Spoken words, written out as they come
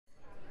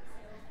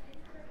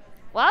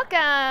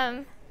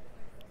Welcome.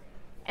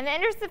 In the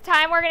interest of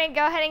time, we're going to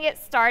go ahead and get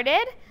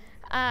started.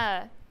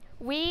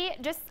 We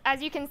just,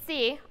 as you can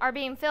see, are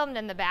being filmed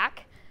in the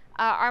back.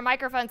 Our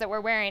microphones that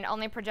we're wearing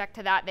only project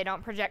to that. They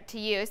don't project to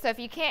you. So if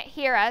you can't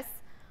hear us,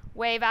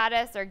 wave at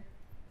us or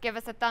give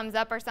us a thumbs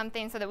up or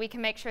something so that we can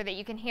make sure that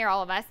you can hear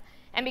all of us.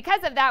 And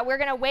because of that, we're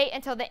going to wait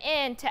until the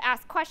end to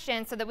ask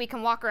questions so that we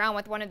can walk around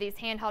with one of these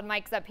handheld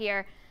mics up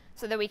here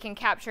so that we can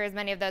capture as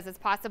many of those as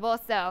possible.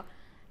 So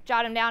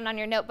jot them down on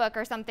your notebook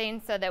or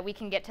something so that we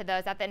can get to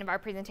those at the end of our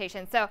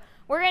presentation. So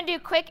we're going to do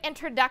quick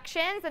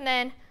introductions and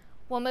then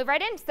we'll move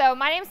right in. So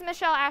my name is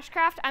Michelle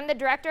Ashcraft. I'm the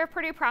director of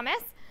Purdue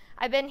Promise.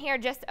 I've been here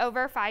just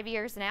over 5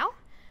 years now,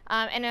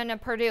 and I'm a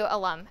Purdue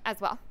alum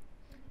as well.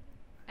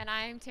 And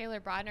I'm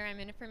Taylor Brodner. I'm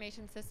an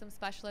Information Systems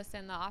Specialist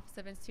in the Office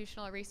of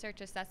Institutional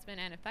Research Assessment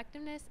and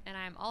Effectiveness, and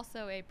I'm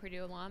also a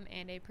Purdue alum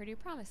and a Purdue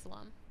Promise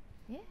alum.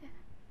 Yeah.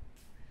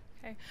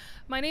 Okay.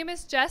 My name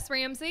is Jess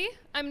Ramsey.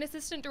 I'm an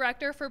Assistant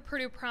Director for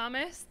Purdue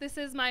Promise. This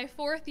is my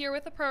 4th year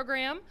with the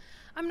program.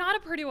 I'm not a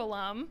Purdue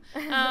alum,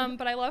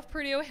 but I love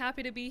Purdue,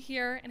 happy to be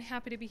here, and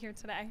happy to be here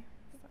today.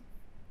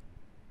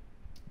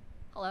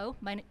 Hello,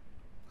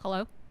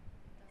 Hello?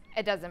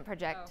 It doesn't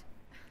project. Oh.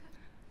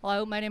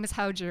 Hello, my name is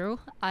Hao Zhu.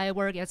 I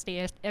work as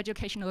the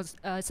Educational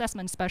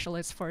Assessment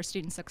Specialist for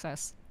Student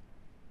Success.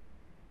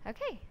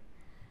 Okay.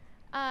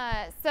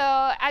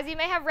 So as you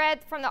may have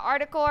read from the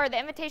article or the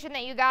invitation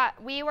that you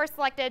got, we were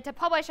selected to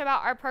publish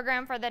about our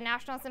program for the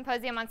National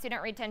Symposium on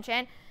Student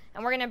Retention,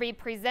 and we're going to be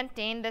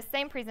presenting the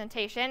same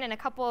presentation in a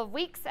couple of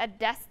weeks at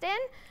Destin.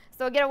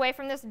 So we'll get away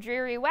from this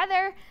dreary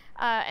weather,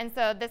 and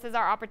so this is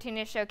our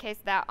opportunity to showcase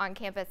that on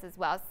campus as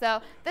well.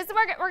 So this is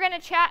what we're going to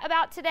chat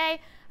about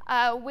today.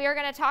 We're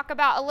going to talk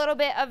about a little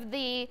bit of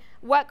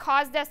what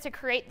caused us to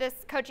create this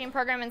coaching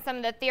program and some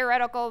of the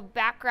theoretical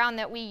background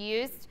that we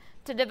used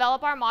to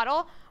develop our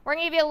model. We're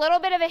going to give you a little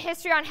bit of a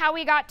history on how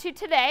we got to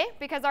today,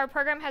 because our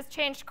program has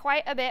changed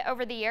quite a bit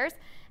over the years,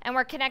 and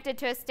we're connected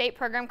to a state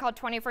program called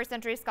 21st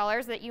Century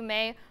Scholars that you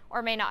may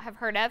or may not have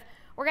heard of.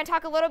 We're going to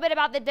talk a little bit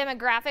about the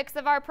demographics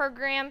of our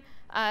program,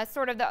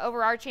 sort of the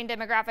overarching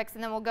demographics,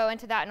 and then we'll go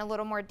into that in a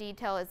little more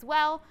detail as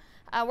well.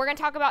 We're going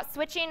to talk about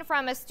switching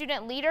from a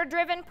student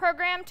leader-driven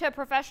program to a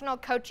professional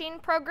coaching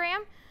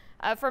program.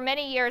 For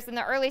many years in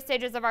the early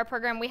stages of our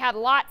program, we had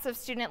lots of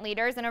student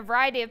leaders in a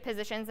variety of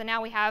positions, and now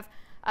we have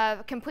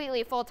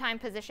completely full-time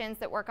positions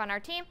that work on our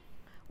team.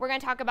 We're going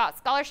to talk about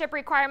scholarship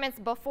requirements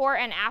before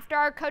and after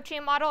our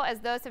coaching model, as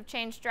those have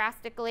changed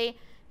drastically.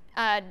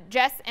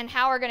 Jess and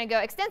Hal are going to go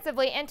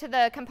extensively into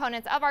the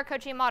components of our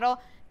coaching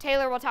model.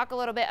 Taylor will talk a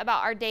little bit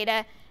about our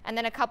data, and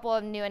then a couple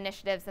of new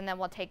initiatives, and then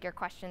we'll take your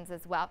questions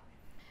as well.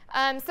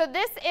 So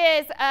this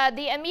is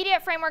the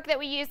immediate framework that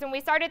we used when we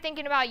started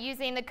thinking about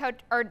using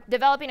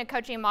developing a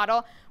coaching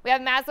model. We have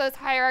Maslow's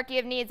hierarchy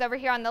of needs over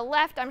here on the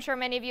left. I'm sure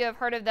many of you have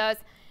heard of those.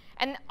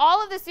 And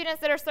all of the students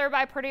that are served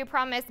by Purdue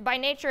Promise, by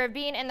nature of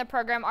being in the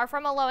program, are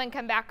from a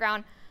low-income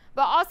background.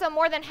 But also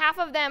more than half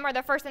of them are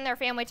the first in their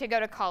family to go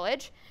to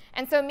college.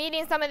 And so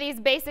meeting some of these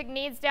basic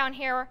needs down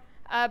here,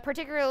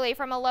 particularly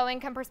from a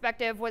low-income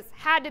perspective,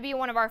 had to be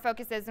one of our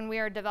focuses when we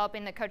were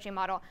developing the coaching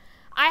model.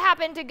 I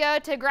happened to go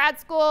to grad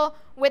school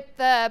with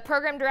the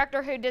program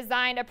director who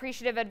designed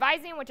appreciative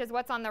advising, which is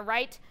what's on the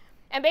right.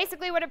 And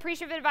basically what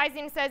appreciative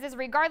advising says is,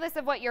 regardless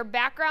of what your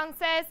background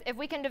says, if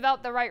we can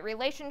develop the right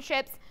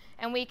relationships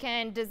and we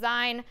can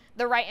design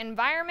the right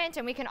environment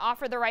and we can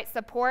offer the right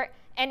support,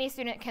 any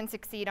student can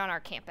succeed on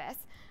our campus.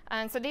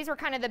 So these were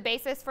kind of the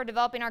basis for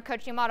developing our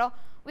coaching model.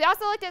 We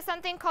also looked at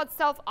something called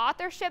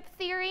self-authorship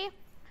theory.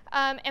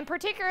 And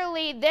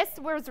particularly, this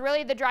was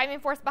really the driving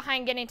force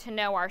behind getting to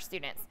know our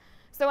students.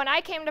 So when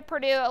I came to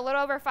Purdue a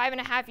little over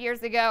 5.5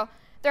 years ago,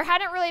 there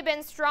hadn't really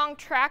been strong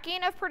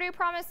tracking of Purdue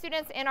Promise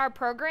students in our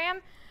program.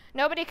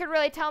 Nobody could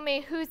really tell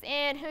me who's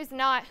in, who's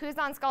not, who's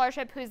on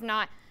scholarship, who's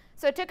not.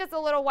 So it took us a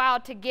little while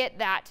to get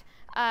that.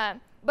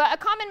 But a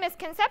common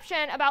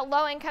misconception about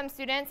low-income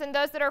students, and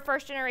those that are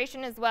first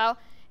generation as well,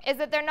 is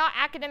that they're not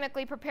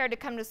academically prepared to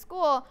come to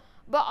school.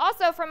 But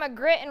also from a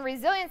grit and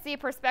resiliency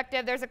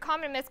perspective, there's a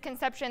common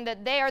misconception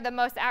that they are the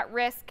most at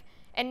risk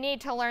and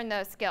need to learn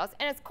those skills.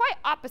 And it's quite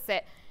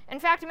opposite. In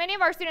fact, many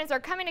of our students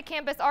are coming to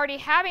campus already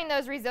having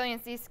those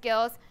resiliency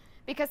skills,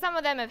 because some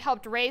of them have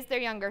helped raise their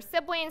younger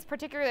siblings,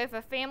 particularly if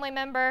a family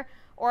member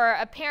or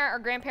a parent or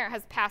grandparent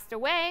has passed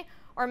away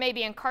or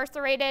maybe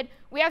incarcerated.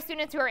 We have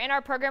students who are in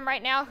our program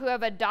right now who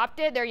have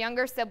adopted their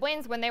younger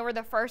siblings when they were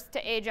the first to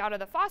age out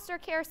of the foster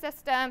care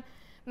system.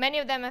 Many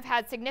of them have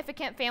had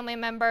significant family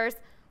members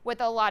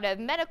with a lot of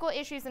medical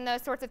issues and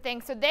those sorts of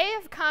things. So they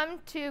have come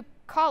to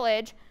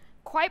college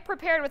quite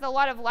prepared with a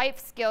lot of life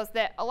skills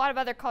that a lot of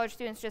other college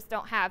students just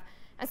don't have.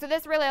 And so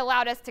this really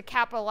allowed us to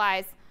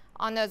capitalize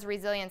on those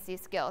resiliency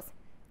skills.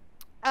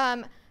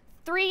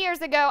 3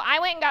 years ago, I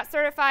went and got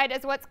certified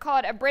as what's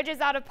called a Bridges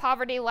Out of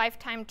Poverty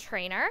Lifetime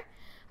Trainer.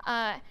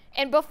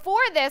 And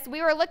before this,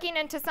 we were looking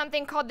into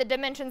something called the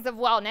Dimensions of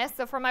Wellness.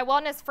 So for my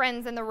wellness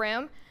friends in the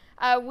room,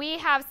 we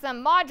have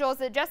some modules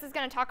that Jess is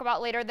going to talk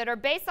about later that are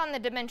based on the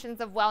Dimensions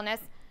of Wellness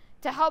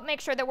to help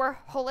make sure that we're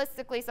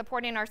holistically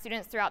supporting our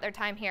students throughout their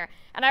time here.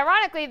 And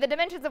ironically, the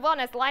dimensions of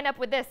wellness line up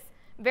with this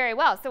very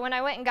well. So when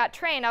I went and got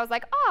trained, I was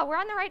like, oh, we're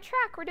on the right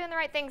track. We're doing the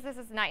right things. This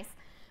is nice.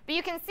 But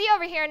you can see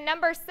over here,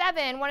 number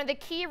 7, one of the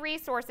key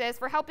resources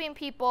for helping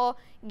people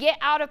get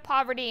out of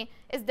poverty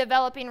is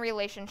developing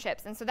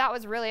relationships. And so that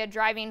was really a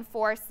driving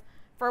force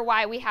for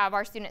why we have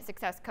our student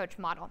success coach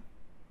model.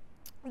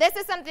 This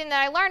is something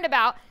that I learned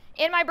about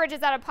in my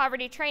Bridges Out of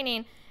Poverty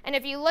training. And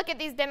if you look at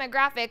these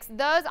demographics,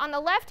 those on the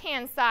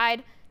left-hand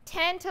side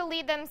tend to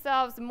lead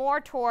themselves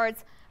more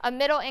towards a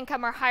middle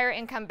income or higher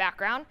income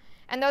background.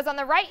 And those on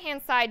the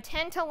right-hand side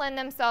tend to lend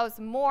themselves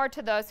more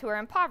to those who are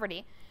in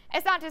poverty.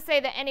 It's not to say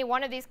that any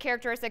one of these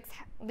characteristics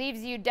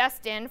leaves you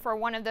destined for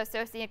one of those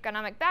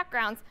socioeconomic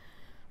backgrounds,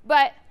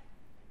 but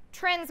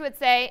trends would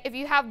say if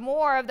you have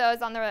more of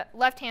those on the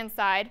left-hand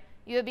side,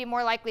 you would be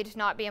more likely to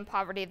not be in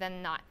poverty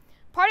than not.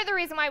 Part of the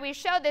reason why we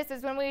show this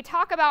is when we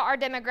talk about our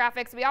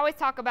demographics, we always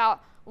talk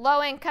about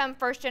low-income,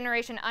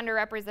 first-generation,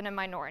 underrepresented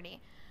minority.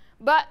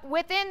 But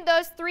within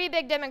those 3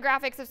 big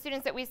demographics of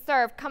students that we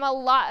serve come a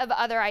lot of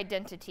other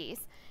identities.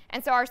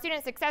 And so our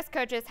student success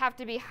coaches have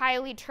to be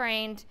highly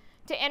trained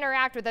to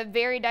interact with a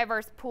very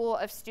diverse pool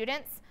of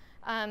students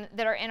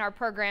that are in our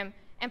program,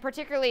 and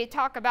particularly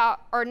talk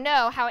about or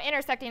know how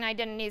intersecting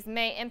identities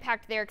may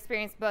impact their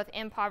experience both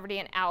in poverty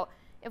and out,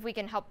 if we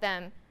can help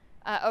them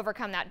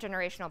overcome that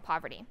generational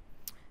poverty.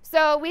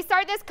 So we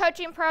started this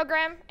coaching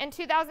program in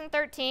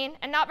 2013,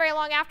 and not very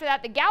long after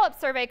that, the Gallup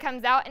survey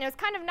comes out, and it was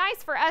kind of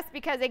nice for us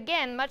because,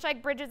 again, much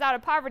like Bridges Out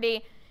of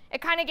Poverty,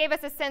 it kind of gave us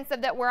a sense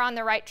of that we're on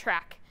the right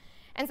track.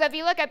 And so if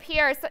you look up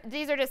here,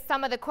 these are just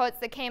some of the quotes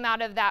that came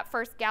out of that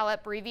first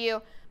Gallup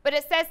review, but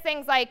it says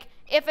things like,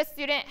 if a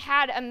student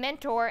had a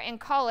mentor in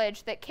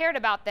college that cared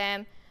about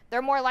them,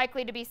 they're more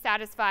likely to be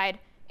satisfied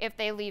if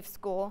they leave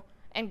school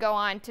and go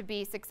on to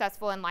be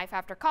successful in life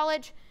after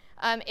college.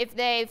 If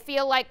they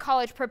feel like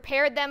college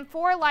prepared them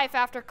for life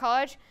after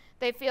college,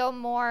 they feel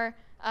more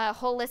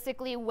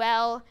holistically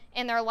well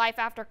in their life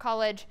after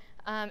college,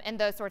 and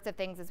those sorts of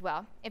things as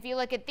well. If you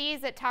look at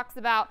these, it talks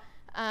about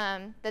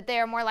that they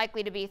are more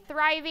likely to be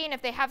thriving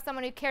if they have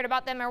someone who cared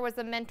about them or was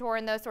a mentor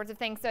and those sorts of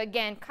things. So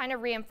again, kind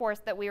of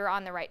reinforced that we were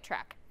on the right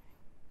track.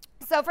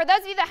 So for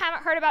those of you that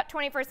haven't heard about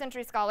 21st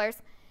Century Scholars,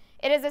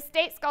 it is a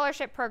state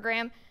scholarship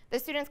program the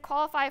students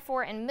qualify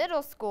for in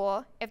middle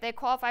school if they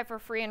qualify for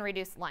free and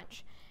reduced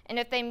lunch. And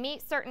if they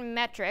meet certain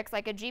metrics,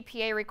 like a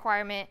GPA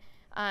requirement,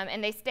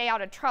 and they stay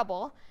out of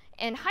trouble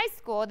in high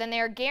school, then they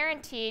are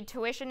guaranteed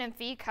tuition and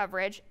fee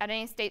coverage at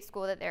any state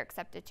school that they're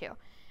accepted to.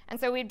 And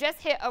so we've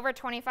just hit over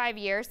 25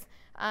 years.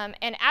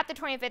 And at the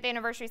 25th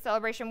anniversary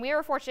celebration, we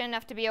were fortunate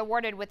enough to be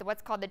awarded with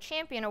what's called the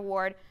Champion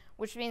Award,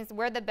 which means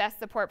we're the best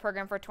support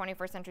program for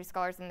 21st century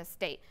scholars in the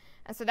state.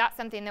 And so that's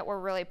something that we're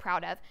really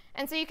proud of.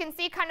 And so you can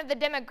see kind of the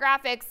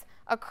demographics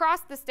across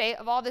the state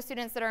of all the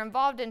students that are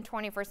involved in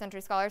 21st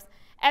century scholars.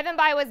 Evan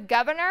Bayh was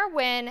governor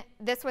when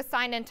this was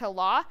signed into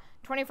law.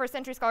 21st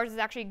century scholars is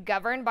actually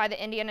governed by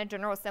the Indiana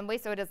General Assembly,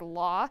 so it is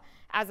law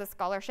as a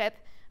scholarship.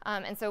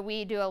 And so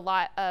we do a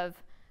lot of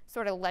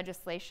sort of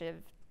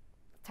legislative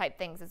type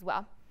things as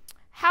well.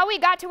 How we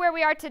got to where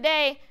we are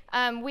today,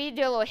 we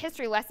do a little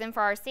history lesson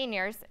for our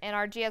seniors in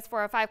our GS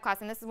 405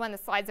 class, and this is one of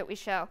the slides that we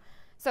show.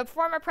 So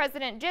former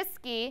President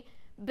Jischke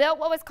built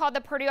what was called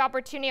the Purdue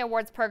Opportunity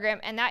Awards program,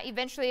 and that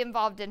eventually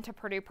evolved into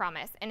Purdue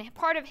Promise. And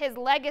part of his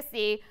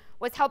legacy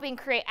was helping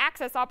create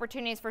access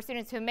opportunities for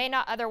students who may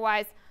not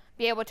otherwise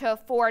be able to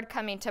afford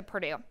coming to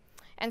Purdue.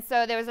 And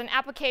so there was an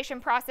application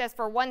process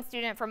for one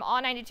student from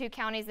all 92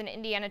 counties in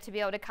Indiana to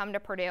be able to come to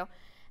Purdue.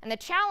 And the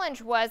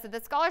challenge was that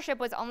the scholarship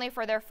was only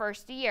for their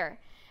first year.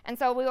 And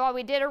so while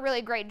we did a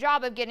really great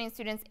job of getting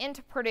students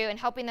into Purdue and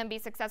helping them be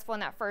successful in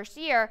that first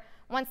year,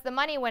 once the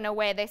money went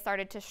away, they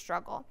started to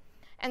struggle.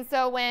 And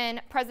so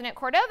when President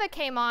Cordova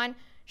came on,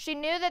 she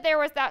knew that there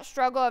was that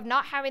struggle of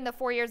not having the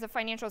 4 years of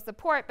financial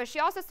support, but she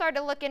also started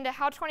to look into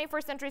how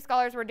 21st century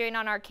scholars were doing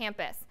on our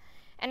campus.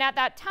 And at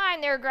that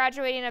time, they were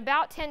graduating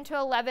about 10 to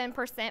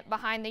 11%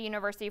 behind the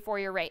university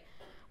four-year rate.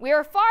 We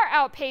were far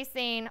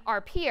outpacing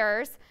our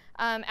peers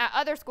at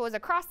other schools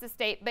across the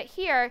state, but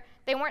here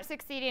they weren't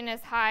succeeding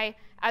as high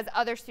as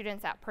other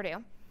students at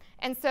Purdue.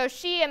 And so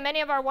she and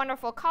many of our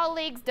wonderful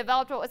colleagues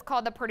developed what was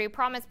called the Purdue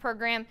Promise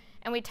program,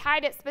 and we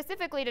tied it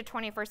specifically to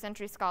 21st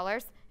century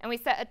scholars, and we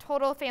set a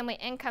total family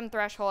income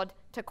threshold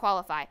to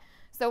qualify.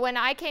 So when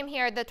I came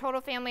here, the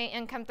total family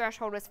income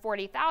threshold was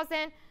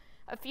 $40,000.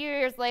 A few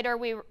years later,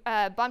 we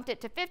bumped it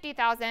to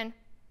 $50,000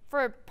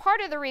 for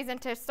part of the reason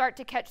to start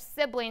to catch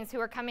siblings who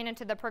are coming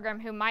into the program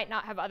who might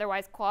not have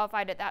otherwise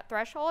qualified at that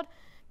threshold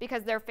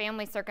because their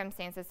family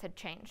circumstances had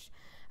changed.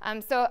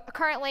 So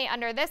currently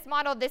under this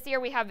model, this year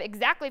we have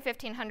exactly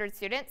 1,500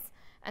 students,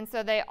 and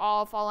so they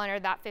all fall under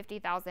that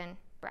 50,000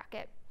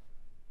 bracket.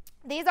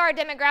 These are our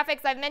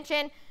demographics. I've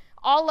mentioned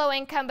all low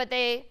income, but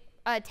they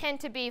tend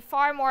to be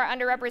far more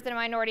underrepresented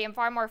minority and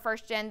far more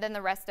first gen than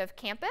the rest of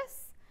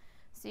campus.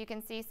 So you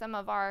can see some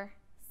of our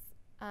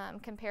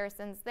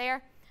comparisons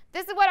there.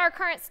 This is what our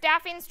current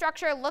staffing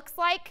structure looks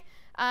like.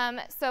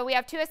 So we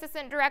have 2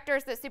 assistant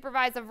directors that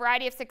supervise a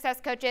variety of success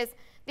coaches.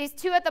 These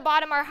 2 at the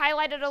bottom are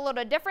highlighted a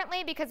little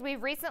differently because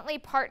we've recently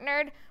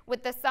partnered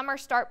with the Summer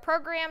Start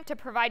program to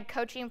provide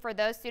coaching for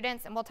those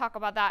students, and we'll talk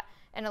about that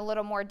in a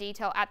little more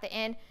detail at the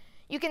end.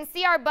 You can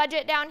see our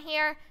budget down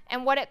here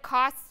and what it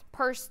costs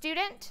per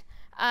student.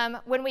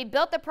 When we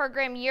built the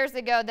program years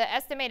ago, the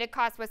estimated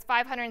cost was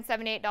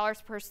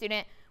 $578 per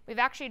student. We've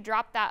actually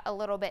dropped that a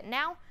little bit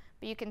now,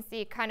 but you can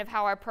see kind of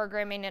how our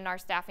programming and our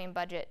staffing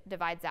budget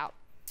divides out.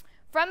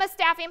 From a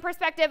staffing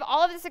perspective,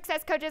 all of the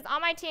success coaches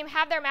on my team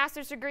have their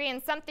master's degree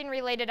in something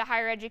related to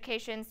higher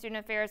education,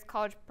 student affairs,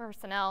 college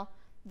personnel,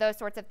 those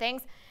sorts of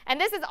things. And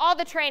this is all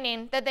the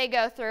training that they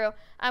go through.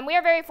 We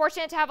are very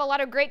fortunate to have a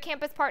lot of great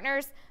campus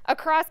partners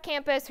across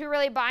campus who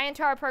really buy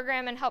into our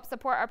program and help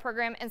support our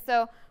program. And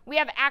so we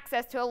have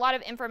access to a lot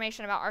of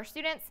information about our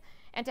students.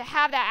 And to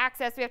have that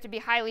access, we have to be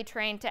highly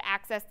trained to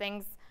access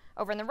things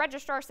over in the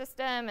registrar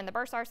system and the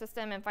bursar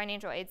system and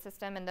financial aid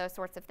system and those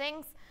sorts of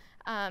things.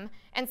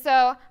 And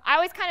so I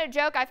always kind of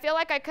joke, I feel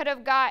like I could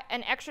have got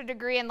an extra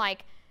degree in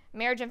like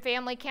marriage and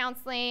family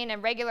counseling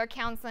and regular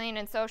counseling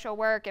and social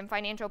work and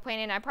financial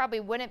planning. I probably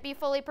wouldn't be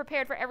fully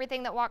prepared for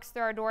everything that walks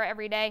through our door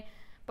every day,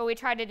 but we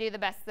try to do the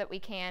best that we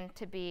can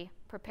to be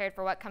prepared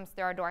for what comes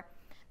through our door.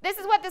 This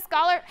is what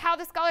how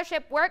the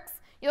scholarship works.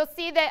 You'll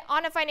see that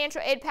on a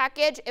financial aid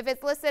package, if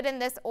it's listed in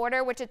this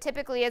order, which it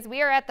typically is,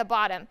 we are at the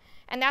bottom.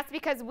 And that's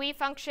because we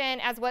function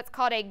as what's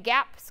called a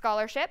gap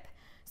scholarship.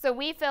 So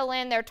we fill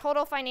in their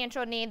total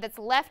financial need that's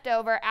left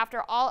over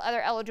after all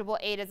other eligible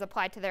aid is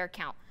applied to their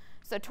account.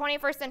 So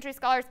 21st Century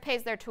Scholars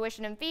pays their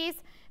tuition and fees,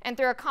 and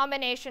through a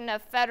combination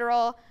of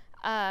federal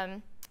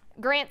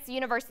grants,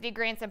 university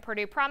grants, and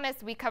Purdue Promise,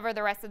 we cover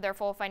the rest of their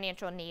full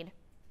financial need.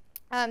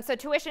 So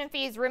tuition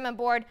fees, room and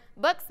board,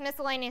 books,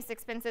 miscellaneous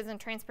expenses, and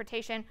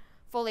transportation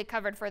fully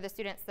covered for the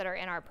students that are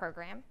in our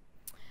program.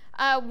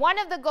 One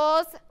of the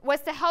goals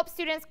was to help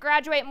students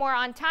graduate more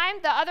on time.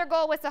 The other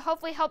goal was to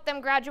hopefully help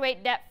them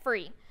graduate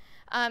debt-free.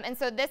 And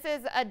so this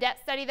is a debt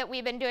study that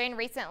we've been doing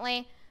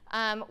recently.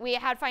 We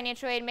had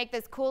financial aid make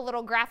this cool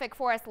little graphic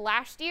for us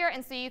last year,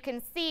 and so you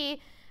can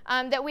see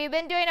that we've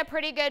been doing a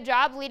pretty good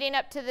job leading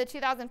up to the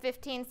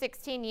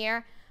 2015-16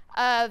 year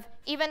of,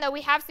 even though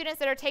we have students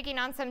that are taking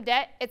on some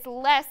debt, it's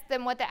less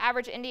than what the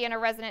average Indiana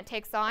resident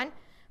takes on,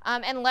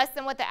 and less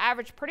than what the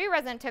average Purdue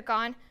resident took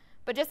on.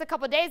 But just a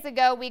couple days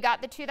ago, we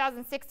got the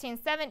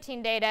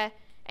 2016-17 data,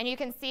 and you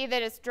can see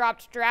that it's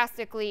dropped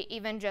drastically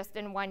even just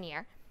in 1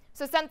 year.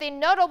 So something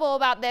notable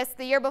about this,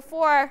 the year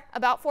before,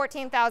 about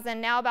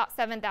 14,000, now about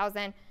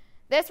 7,000.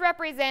 This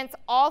represents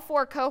all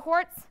 4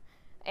 cohorts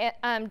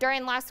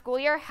during last school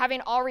year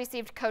having all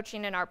received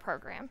coaching in our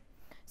program.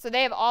 So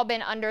they have all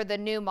been under the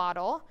new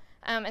model,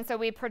 and so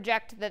we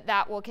project that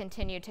that will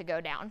continue to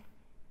go down.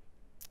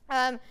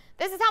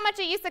 This is how much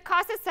it used to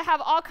cost us to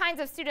have all kinds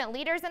of student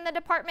leaders in the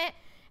department,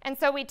 and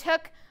so we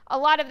took a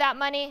lot of that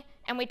money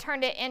and we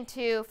turned it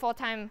into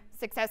full-time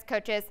success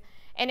coaches.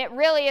 And it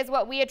really is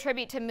what we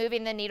attribute to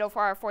moving the needle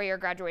for our 4-year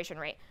graduation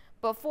rate.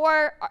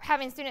 Before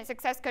having student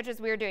success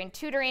coaches, we were doing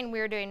tutoring, we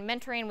were doing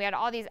mentoring, we had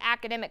all these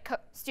academic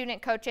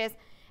student coaches,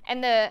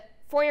 and the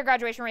 4-year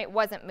graduation rate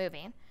wasn't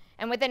moving.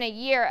 And within a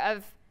year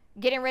of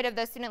getting rid of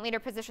those student leader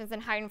positions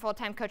and hiring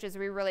full-time coaches,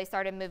 we really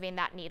started moving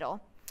that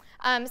needle.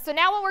 So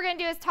now what we're going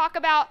to do is talk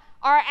about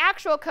our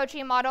actual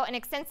coaching model in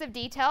extensive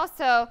detail.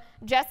 So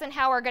Jess and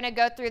Hal are going to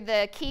go through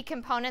the key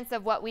components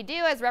of what we do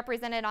as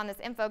represented on this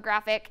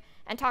infographic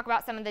and talk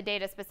about some of the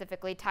data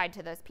specifically tied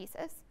to those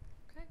pieces.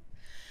 Okay.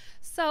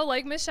 So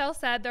like Michelle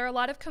said, there are a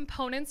lot of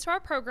components to our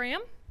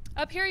program.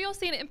 Up here you'll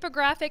see an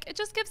infographic. It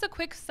just gives a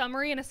quick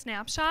summary and a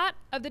snapshot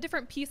of the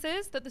different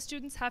pieces that the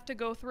students have to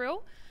go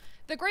through.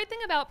 The great thing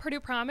about Purdue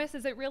Promise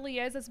is it really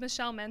is, as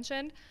Michelle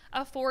mentioned,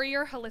 a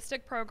 4-year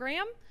holistic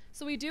program.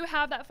 So we do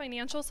have that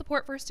financial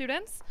support for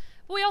students,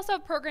 but we also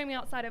have programming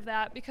outside of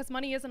that because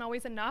money isn't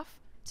always enough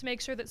to make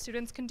sure that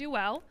students can do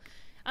well.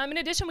 In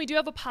addition, we do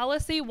have a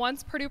policy,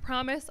 once Purdue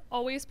Promise,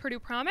 always Purdue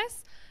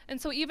Promise. And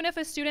so even if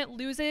a student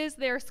loses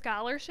their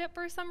scholarship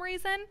for some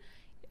reason,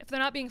 if they're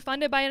not being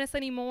funded by us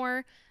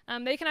anymore,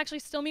 they can actually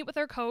still meet with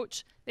their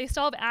coach. They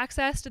still have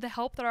access to the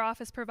help that our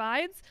office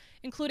provides,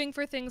 including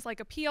for things like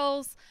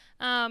appeals,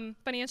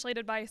 financial aid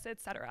advice,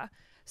 etc.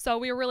 So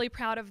we are really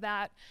proud of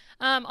that.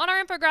 On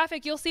our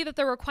infographic, you'll see that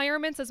the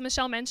requirements, as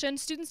Michelle mentioned,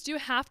 students do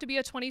have to be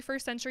a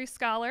 21st Century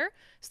Scholar.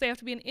 So they have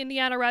to be an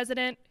Indiana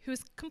resident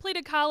who's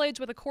completed college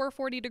with a Core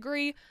 40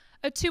 degree,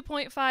 a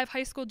 2.5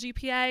 high school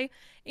GPA,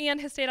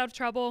 and has stayed out of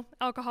trouble,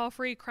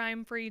 alcohol-free,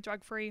 crime-free,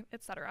 drug-free,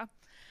 etc.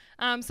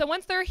 So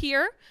once they're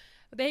here,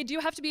 they do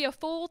have to be a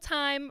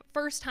full-time,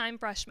 first-time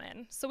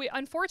freshman. So we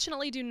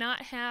unfortunately do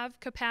not have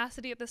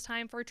capacity at this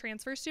time for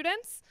transfer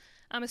students.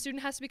 A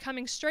student has to be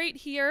coming straight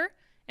here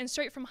and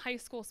straight from high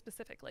school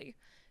specifically.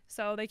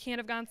 So they can't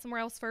have gone somewhere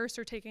else first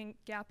or taking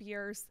gap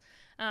years.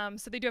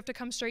 So they do have to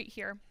come straight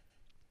here.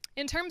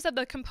 In terms of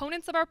the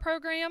components of our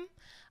program,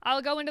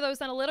 I'll go into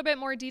those in a little bit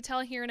more detail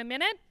here in a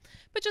minute,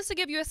 but just to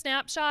give you a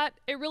snapshot,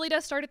 it really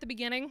does start at the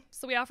beginning.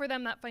 So we offer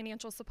them that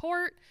financial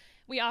support,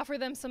 We offer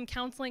them some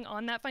counseling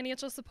on that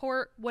financial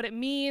support, what it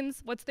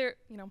means, what's their,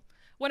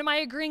 what am I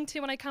agreeing to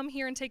when I come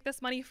here and take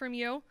this money from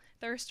you?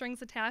 There are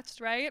strings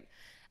attached, right?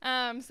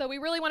 So we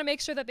really want to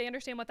make sure that they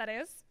understand what that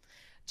is.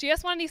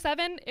 GS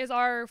 197 is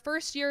our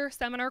first year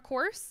seminar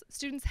course.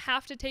 Students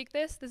have to take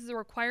this. This is a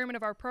requirement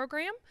of our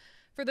program.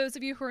 For those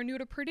of you who are new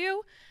to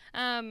Purdue,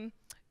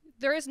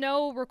 there is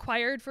no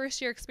required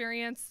first year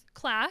experience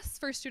class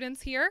for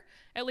students here,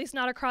 at least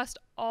not across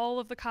all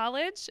of the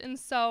college. And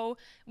so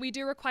we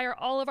do require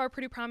all of our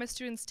Purdue Promise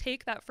students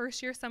take that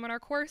first year seminar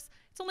course.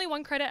 It's only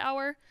 1 credit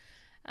hour.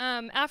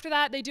 After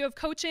that, they do have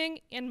coaching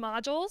in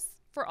modules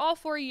for all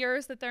 4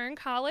 years that they're in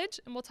college,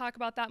 and we'll talk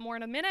about that more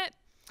in a minute.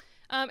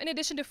 In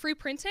addition to free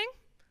printing,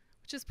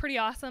 which is pretty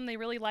awesome. They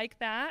really like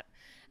that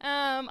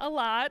a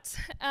lot.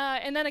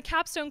 And then a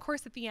capstone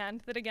course at the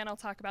end that, again, I'll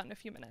talk about in a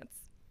few minutes.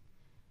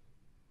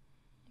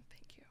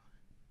 Thank you.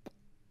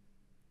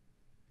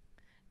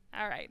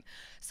 All right.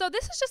 So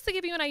this is just to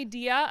give you an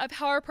idea of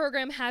how our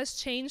program has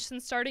changed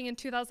since starting in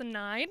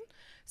 2009.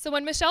 So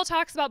when Michelle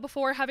talks about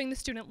before having the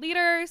student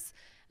leaders,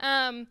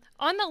 on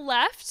the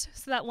left,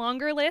 so that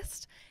longer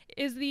list,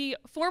 is the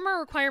former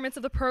requirements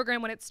of the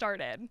program when it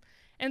started.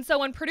 And so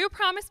when Purdue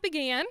Promise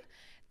began,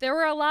 there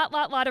were a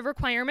lot of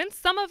requirements.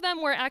 Some of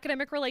them were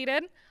academic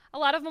related. A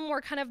lot of them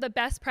were kind of the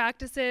best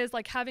practices,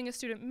 like having a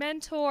student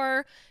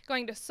mentor,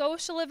 going to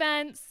social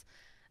events.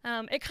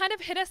 It kind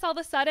of hit us all of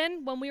a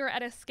sudden when we were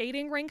at a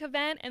skating rink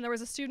event and there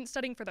was a student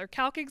studying for their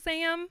calc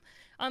exam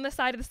on the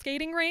side of the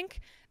skating rink,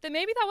 that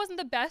maybe that wasn't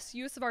the best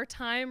use of our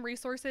time,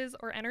 resources,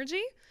 or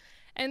energy.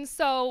 And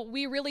so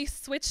we really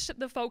switched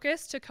the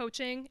focus to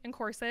coaching and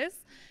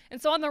courses.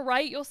 And so on the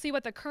right, you'll see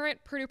what the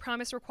current Purdue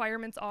Promise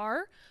requirements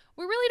are.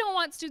 We really don't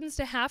want students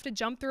to have to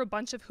jump through a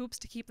bunch of hoops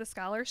to keep the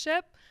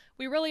scholarship.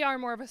 We really are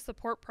more of a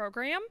support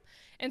program.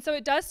 And so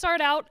it does start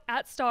out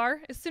at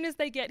STAR. As soon as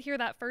they get here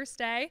that first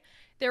day,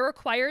 they're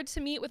required to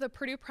meet with a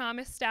Purdue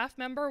Promise staff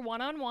member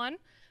one-on-one.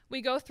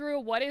 We go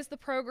through what is the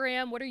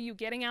program, what are you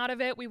getting out of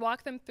it. We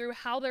walk them through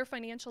how their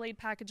financial aid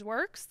package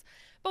works.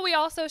 But we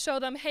also show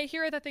them, hey,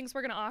 here are the things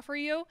we're going to offer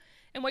you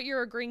and what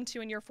you're agreeing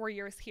to in your 4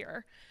 years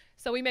here.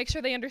 So we make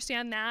sure they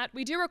understand that.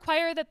 We do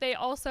require that they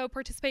also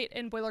participate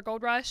in Boiler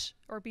Gold Rush,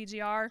 or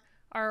BGR,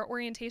 our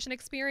orientation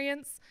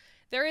experience.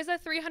 There is a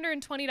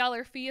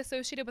 $320 fee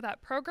associated with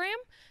that program.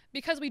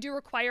 Because we do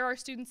require our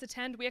students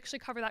attend, we actually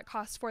cover that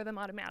cost for them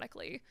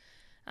automatically.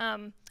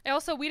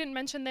 We didn't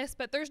mention this,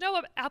 but there's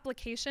no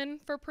application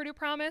for Purdue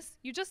Promise.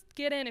 You just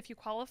get in if you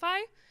qualify.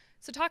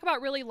 So talk about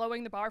really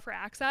lowering the bar for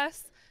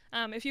access.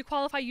 If you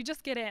qualify, you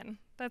just get in.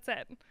 That's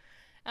it.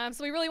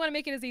 So we really want to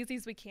make it as easy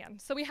as we can.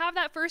 So we have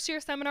that first year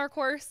seminar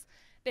course.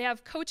 They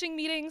have coaching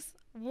meetings,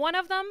 one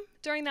of them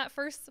during that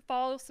first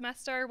fall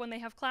semester when they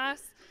have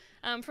class.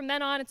 From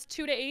then on, it's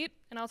 2 to 8,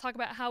 and I'll talk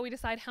about how we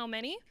decide how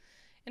many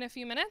in a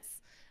few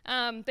minutes.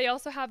 They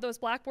also have those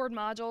Blackboard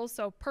modules,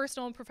 so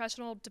personal and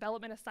professional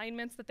development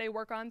assignments that they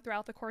work on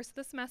throughout the course of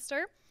the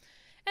semester.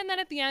 And then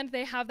at the end,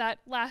 they have that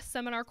last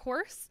seminar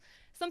course.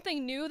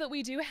 Something new that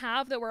we do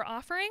have that we're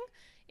offering.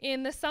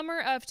 In the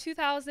summer of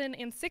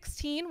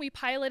 2016, we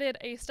piloted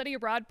a study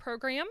abroad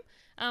program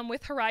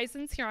with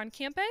Horizons here on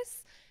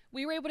campus.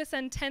 We were able to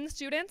send 10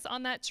 students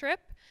on that trip.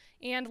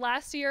 And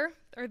last year,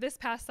 or this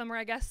past summer,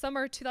 I guess,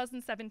 summer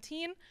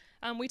 2017,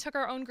 we took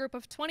our own group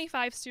of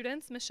 25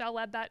 students. Michelle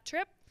led that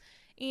trip.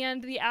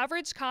 And the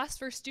average cost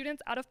for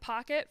students out of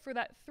pocket for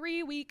that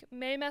 3-week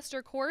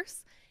Maymester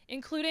course,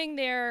 including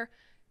their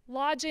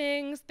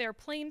lodgings, their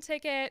plane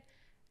ticket,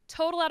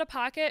 total out of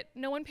pocket,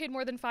 no one paid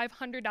more than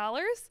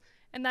 $500,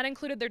 and that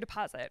included their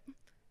deposit.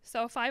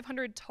 So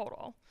 $500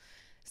 total.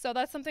 So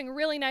that's something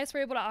really nice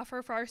we're able to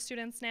offer for our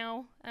students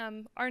now.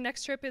 Our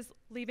next trip is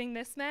leaving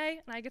this May,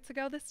 and I get to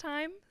go this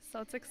time, so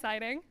it's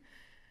exciting.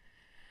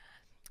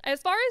 As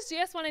far as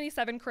GS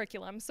 197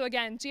 curriculum, so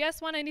again,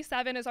 GS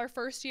 197 is our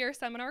first year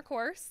seminar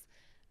course,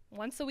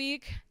 once a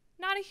week.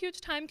 Not a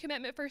huge time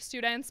commitment for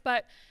students,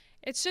 but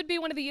it should be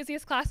one of the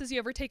easiest classes you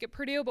ever take at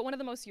Purdue, but one of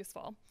the most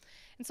useful.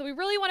 And so we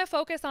really want to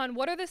focus on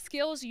what are the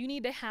skills you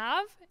need to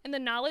have and the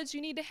knowledge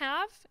you need to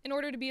have in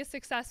order to be as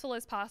successful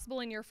as possible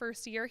in your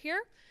first year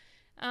here.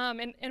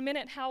 In a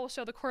minute, Hal will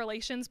show the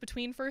correlations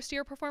between first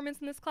year performance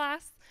in this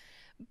class.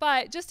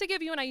 But just to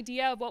give you an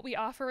idea of what we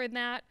offer in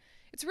that,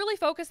 it's really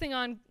focusing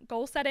on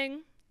goal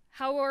setting.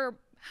 How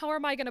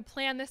am I going to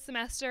plan this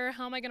semester?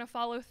 How am I going to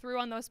follow through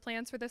on those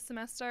plans for this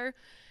semester?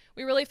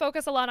 We really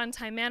focus a lot on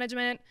time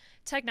management,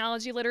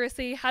 technology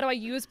literacy. How do I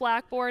use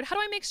Blackboard? How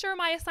do I make sure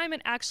my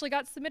assignment actually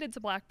got submitted to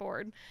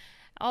Blackboard?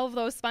 All of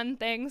those fun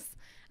things.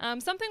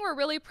 Something we're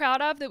really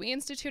proud of that we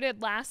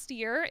instituted last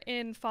year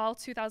in fall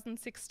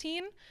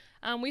 2016,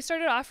 we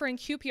started offering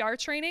QPR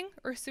training,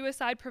 or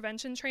suicide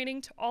prevention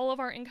training, to all of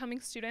our incoming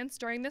students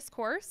during this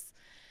course.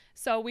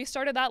 So we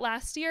started that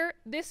last year.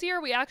 This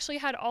year, we actually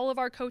had all of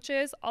our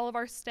coaches, all of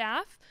our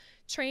staff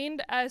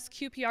trained as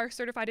QPR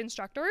certified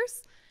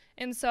instructors.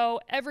 And so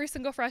every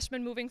single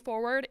freshman moving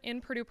forward in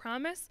Purdue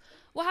Promise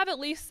will have at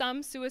least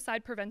some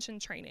suicide prevention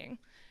training.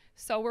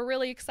 So we're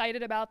really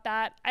excited about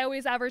that. I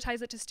always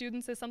advertise it to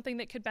students as something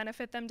that could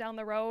benefit them down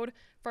the road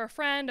for a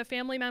friend, a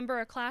family member,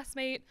 a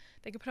classmate.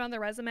 They could put on their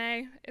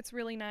resume. It's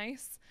really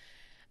nice.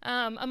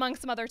 Among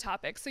some other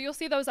topics. So you'll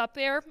see those up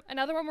there.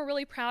 Another one we're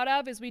really proud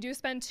of is we do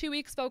spend 2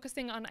 weeks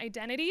focusing on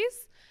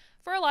identities.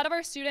 For a lot of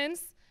our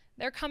students,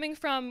 they're coming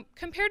from,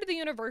 compared to the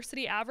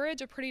university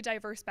average, a pretty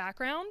diverse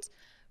background.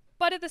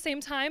 But at the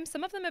same time,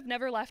 some of them have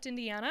never left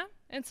Indiana.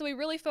 And so we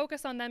really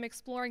focus on them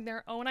exploring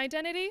their own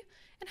identity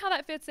and how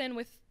that fits in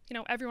with,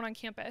 everyone on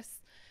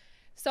campus.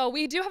 So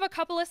we do have a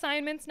couple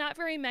assignments, not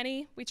very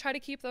many. We try to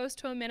keep those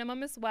to a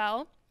minimum as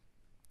well.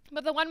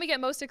 But the one we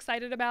get most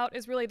excited about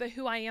is really the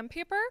Who I Am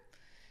paper.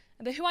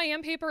 The Who I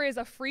Am paper is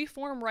a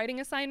free-form writing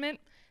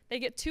assignment. They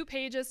get 2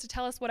 pages to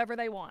tell us whatever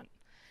they want.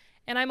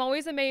 And I'm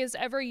always amazed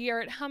every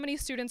year at how many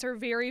students are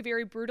very,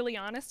 very brutally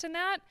honest in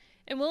that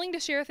and willing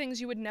to share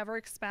things you would never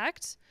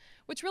expect,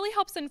 which really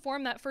helps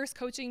inform that first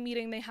coaching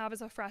meeting they have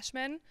as a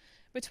freshman.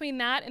 Between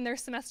that and their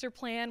semester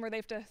plan where they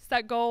have to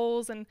set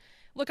goals and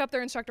look up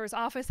their instructor's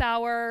office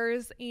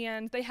hours,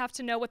 and they have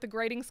to know what the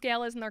grading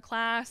scale is in their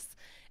class,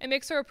 it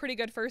makes for a pretty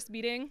good first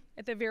meeting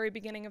at the very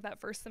beginning of that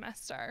first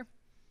semester.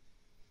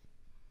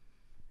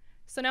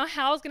 So now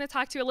Hal's going to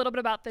talk to you a little bit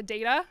about the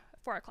data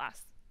for our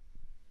class.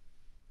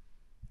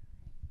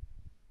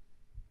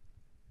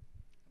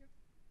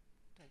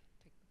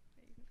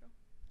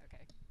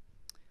 Okay.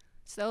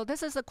 So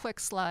this is a quick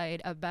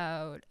slide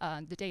about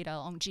the data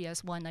on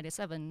GS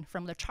 197.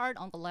 From the chart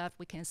on the left,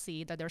 we can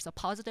see that there's a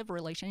positive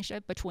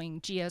relationship between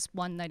GS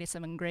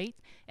 197 grade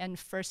and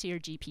first-year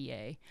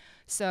GPA.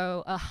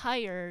 So a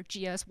higher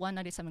GS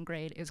 197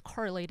 grade is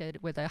correlated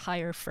with a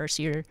higher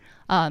first-year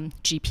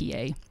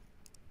GPA.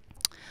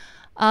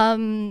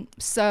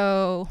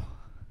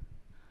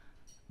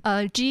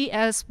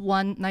 GS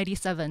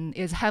 197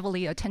 is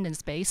heavily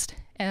attendance-based,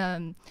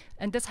 and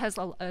this has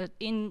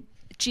in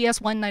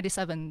GS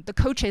 197, the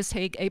coaches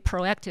take a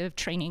proactive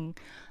training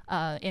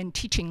and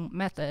teaching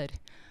method.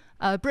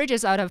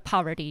 Bridges Out of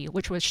Poverty,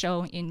 which was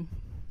shown in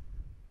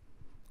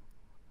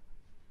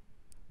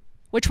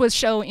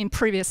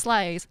previous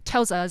slides,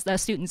 tells us that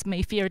students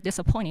may fear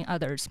disappointing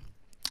others.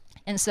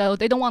 And so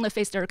they don't want to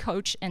face their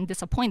coach and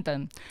disappoint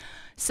them.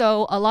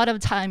 So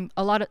oftentimes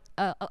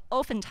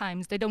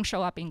they don't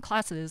show up in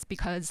classes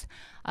because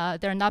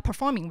they're not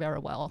performing very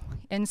well.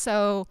 And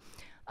so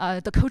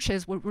the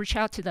coaches would reach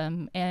out to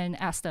them and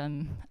ask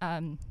them,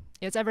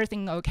 is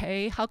everything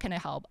okay? How can I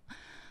help?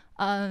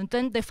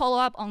 Then they follow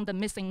up on the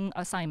missing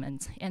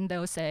assignments, and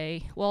they'll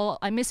say, well,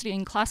 I missed you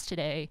in class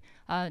today.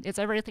 Is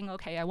everything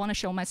okay? I want to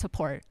show my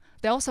support.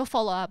 They also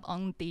follow up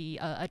on the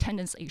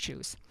attendance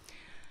issues.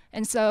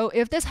 And so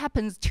if this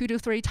happens 2 to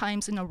 3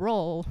 times in a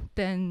row,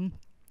 then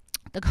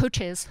the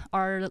coaches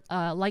are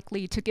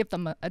likely to give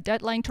them a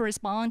deadline to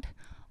respond,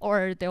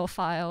 or they'll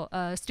file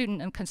a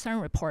student and concern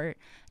report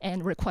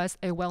and request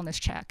a wellness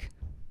check.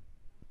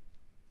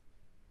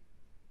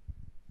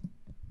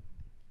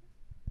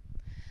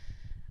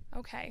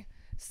 Okay,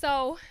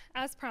 so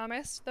as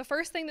promised, the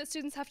first thing that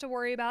students have to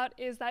worry about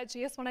is that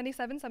GS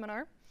 197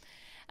 seminar.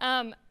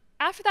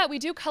 After that, we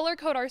do color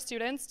code our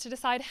students to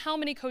decide how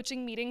many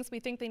coaching meetings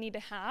we think they need to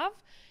have.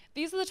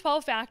 These are the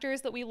 12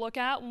 factors that we look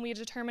at when we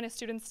determine a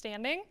student's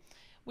standing.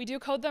 We do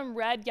code them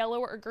red, yellow,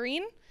 or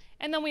green,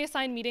 and then we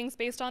assign meetings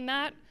based on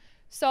that.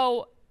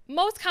 So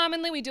most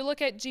commonly, we do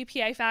look at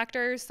GPA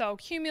factors, so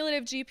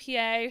cumulative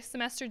GPA,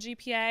 semester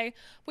GPA.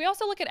 We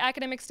also look at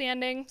academic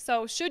standing,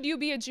 so should you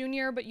be a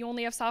junior but you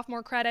only have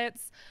sophomore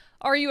credits?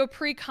 Are you a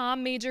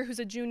pre-com major who's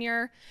a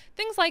junior?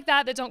 Things like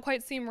that that don't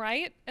quite seem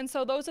right. And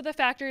so those are the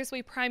factors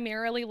we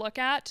primarily look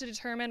at to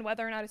determine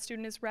whether or not a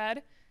student is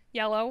red,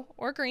 yellow,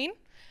 or green.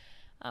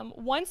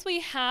 Once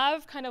we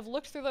have kind of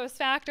looked through those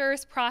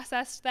factors,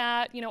 processed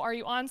that, are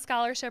you on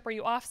scholarship, are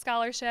you off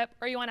scholarship,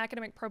 are you on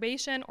academic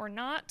probation or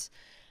not?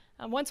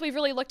 Once we've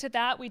really looked at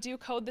that, we do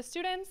code the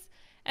students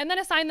and then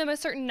assign them a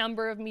certain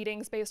number of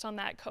meetings based on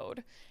that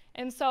code.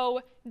 And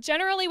so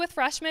generally with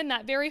freshmen,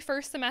 that very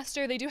first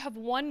semester, they do have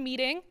 1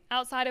 meeting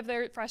outside of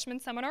their freshman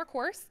seminar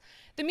course.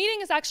 The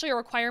meeting is actually a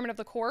requirement of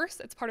the course.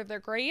 It's part of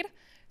their grade.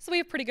 So we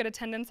have pretty good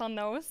attendance on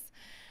those.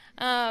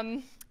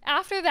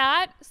 After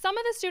that, some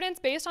of the students,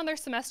 based on their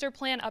semester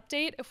plan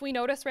update, if we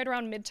notice right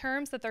around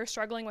midterms that they're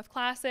struggling with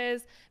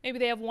classes, maybe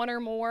they have 1 or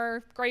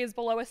more grades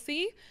below a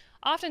C,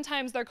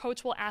 oftentimes their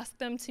coach will ask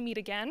them to meet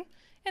again,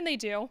 and they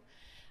do.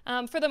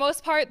 For the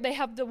most part, they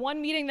have the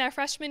 1 meeting their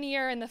freshman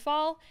year in the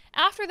fall.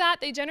 After that,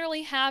 they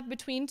generally have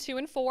between 2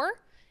 and 4.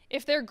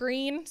 If they're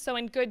green, so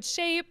in good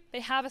shape, they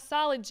have a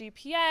solid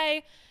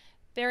GPA,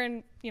 they're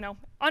in,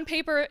 on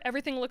paper,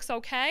 everything looks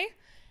okay.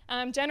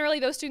 Generally,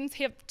 those students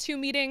have 2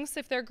 meetings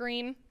if they're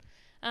green.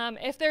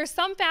 If there's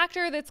some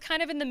factor that's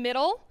kind of in the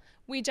middle,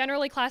 we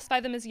generally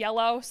classify them as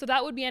yellow. So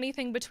that would be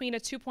anything between a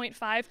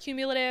 2.5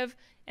 cumulative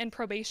and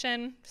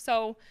probation.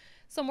 So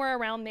somewhere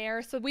around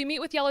there. So we meet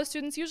with yellow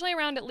students usually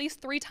around at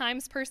least 3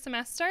 times per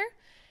semester.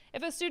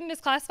 If a student is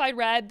classified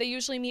red, they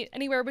usually meet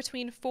anywhere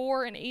between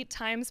 4 and 8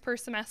 times per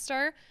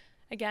semester.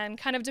 Again,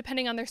 kind of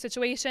depending on their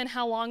situation,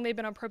 how long they've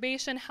been on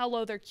probation, how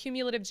low their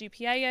cumulative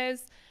GPA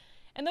is.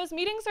 And those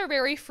meetings are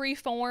very free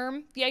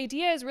form. The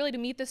idea is really to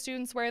meet the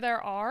students where they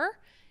are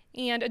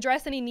and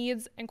address any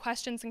needs and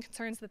questions and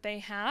concerns that they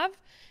have.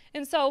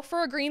 And so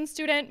for a green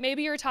student,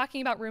 maybe you're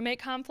talking about roommate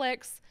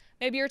conflicts,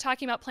 maybe you're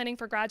talking about planning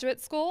for graduate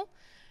school.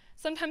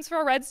 Sometimes for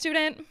a red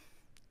student,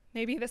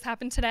 maybe this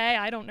happened today,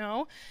 I don't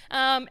know,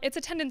 it's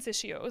attendance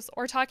issues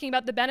or talking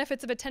about the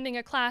benefits of attending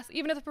a class,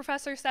 even if the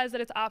professor says that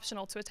it's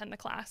optional to attend the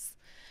class.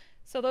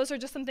 So those are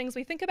just some things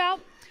we think about.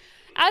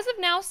 As of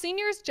now,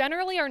 seniors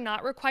generally are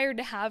not required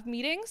to have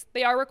meetings.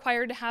 They are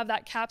required to have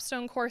that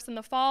capstone course in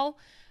the fall.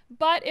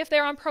 But if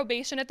they're on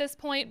probation at this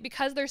point,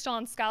 because they're still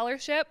on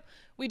scholarship,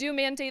 we do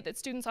mandate that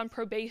students on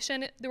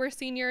probation who are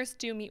seniors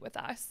do meet with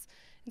us.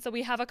 And so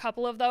we have a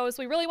couple of those.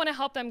 We really want to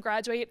help them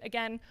graduate,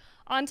 again,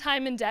 on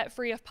time and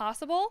debt-free if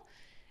possible.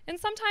 And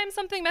sometimes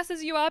something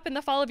messes you up in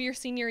the fall of your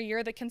senior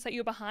year that can set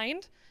you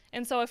behind.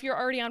 And so if you're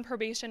already on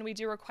probation, we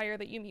do require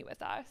that you meet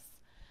with us.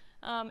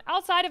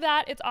 Outside of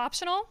that, it's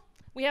optional.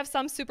 We have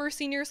some super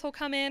seniors who'll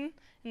come in,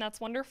 and that's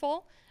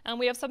wonderful.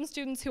 We have some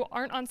students who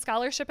aren't on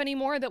scholarship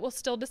anymore that will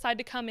still decide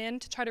to come in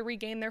to try to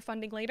regain their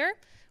funding later,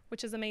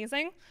 which is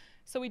amazing.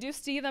 So we do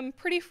see them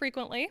pretty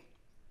frequently.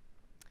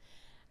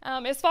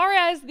 As far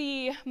as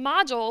the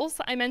modules,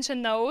 I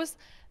mentioned those.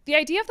 The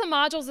idea of the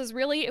modules is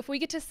really if we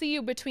get to see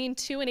you between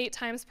 2 and 8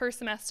 times per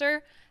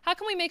semester, how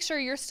can we make sure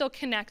you're still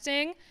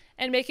connecting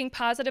and making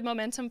positive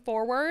momentum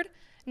forward,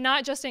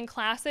 not just in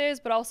classes,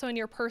 but also in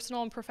your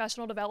personal and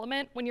professional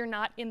development when you're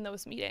not in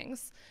those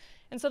meetings.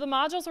 And so the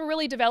modules were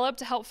really developed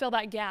to help fill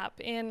that gap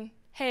in,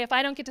 hey, if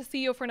I don't get to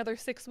see you for another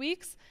 6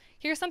 weeks,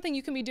 here's something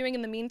you can be doing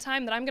in the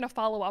meantime that I'm going to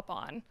follow up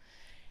on.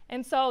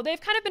 And so they've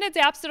kind of been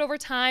adapted over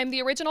time.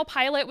 The original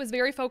pilot was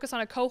very focused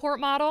on a cohort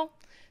model.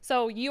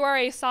 So you are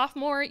a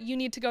sophomore, you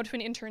need to go to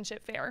an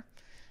internship fair.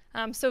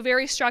 So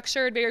very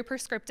structured, very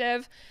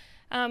prescriptive.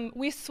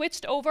 We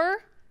switched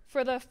over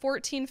for the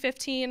 14,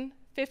 15,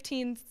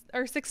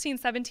 or 16,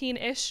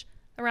 17-ish,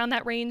 around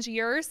that range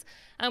years.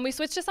 We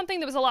switched to something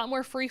that was a lot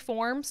more free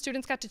form.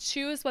 Students got to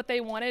choose what they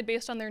wanted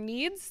based on their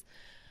needs.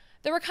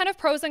 There were kind of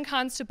pros and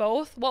cons to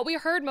both. What we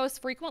heard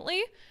most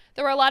frequently,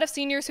 there were a lot of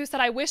seniors who said,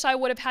 I wish I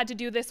would have had to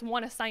do this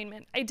one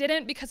assignment. I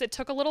didn't because it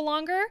took a little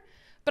longer,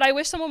 but I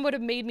wish someone would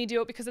have made me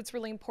do it because it's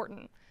really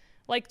important,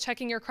 like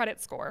checking your credit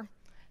score.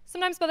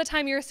 Sometimes by the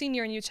time you're a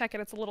senior and you check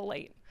it, it's a little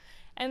late.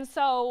 And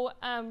so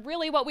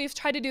really what we've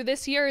tried to do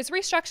this year is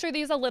restructure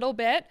these a little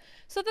bit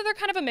so that they're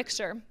kind of a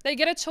mixture. They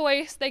get a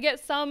choice, they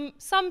get some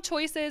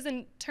choices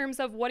in terms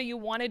of what do you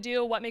want to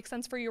do, what makes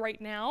sense for you right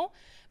now,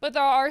 but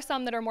there are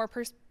some that are more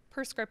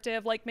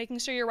prescriptive, like making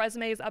sure your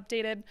resume is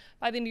updated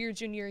by the end of your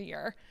junior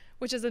year,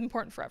 which is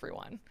important for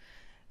everyone.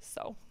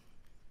 So,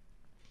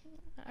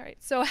 all right,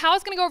 so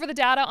Hal's going to go over the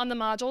data on the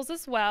modules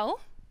as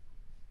well.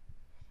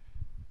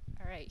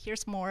 All right,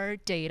 here's more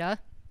data.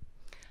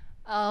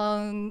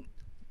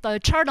 The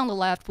chart on the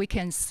left, we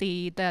can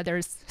see that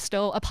there's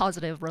still a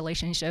positive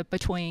relationship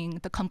between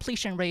the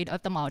completion rate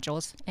of the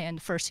modules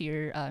and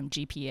first-year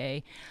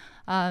GPA.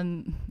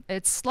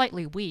 It's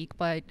slightly weak,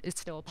 but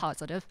it's still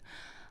positive.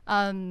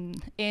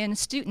 And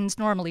students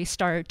normally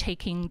start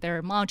taking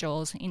their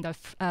modules in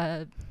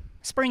the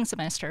spring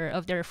semester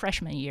of their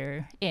freshman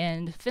year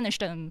and finish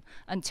them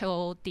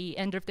until the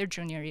end of their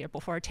junior year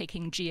before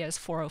taking GS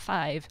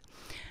 405.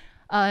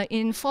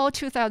 In fall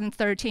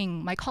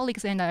 2013, my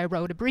colleagues and I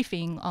wrote a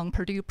briefing on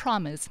Purdue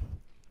Promise.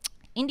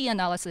 In the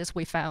analysis,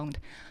 we found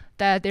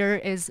that there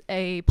is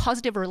a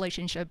positive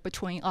relationship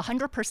between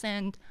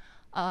 100%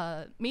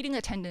 meeting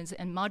attendance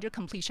and module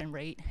completion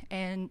rate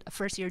and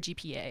first-year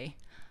GPA.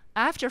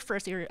 After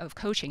first year of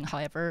coaching,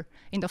 however,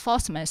 in the fall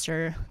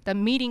semester, the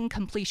meeting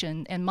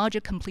completion and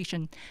module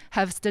completion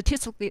have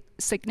statistically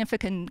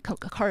significant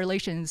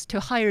correlations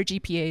to higher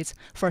GPAs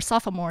for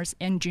sophomores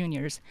and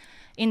juniors.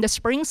 In the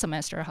spring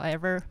semester,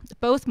 however,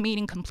 both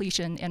meeting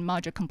completion and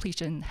module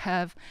completion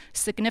have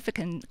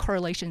significant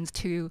correlations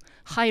to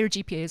higher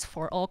GPAs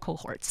for all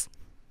cohorts.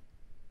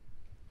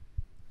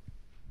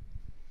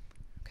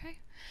 Okay.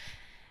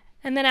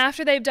 And then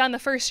after they've done the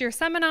first year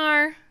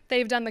seminar,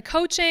 they've done the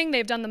coaching,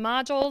 they've done the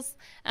modules.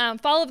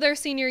 Fall of their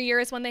senior year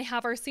is when they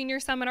have our senior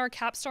seminar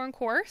capstone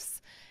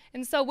course.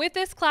 And so with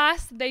this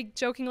class, they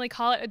jokingly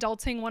call it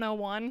Adulting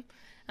 101.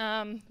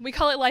 We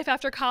call it Life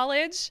After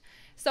College.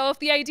 So if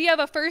the idea of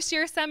a first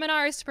year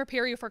seminar is to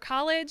prepare you for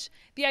college,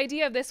 the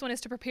idea of this one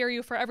is to prepare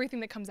you for everything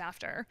that comes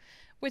after,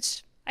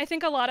 which I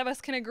think a lot of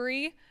us can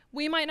agree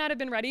we might not have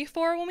been ready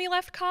for when we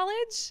left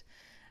college.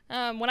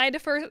 When I had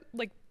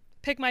to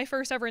pick my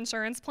first ever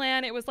insurance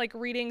plan, it was like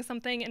reading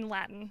something in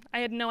Latin. I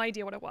had no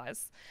idea what it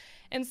was.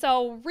 And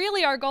so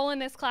really our goal in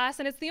this class,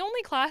 and it's the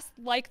only class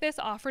like this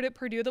offered at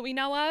Purdue that we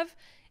know of,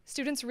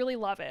 students really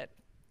love it.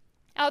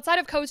 Outside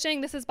of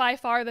coaching, this is by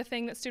far the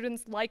thing that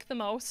students like the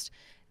most.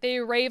 They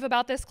rave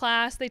about this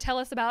class. They tell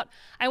us about,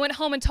 I went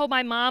home and told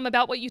my mom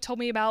about what you told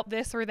me about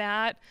this or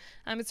that.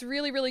 It's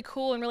really, really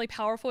cool and really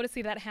powerful to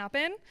see that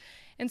happen.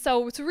 And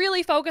so it's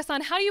really focused on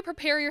how do you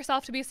prepare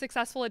yourself to be a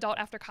successful adult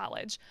after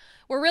college.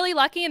 We're really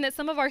lucky in that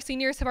some of our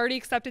seniors have already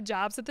accepted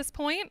jobs at this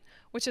point,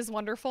 which is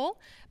wonderful.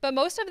 But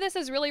most of this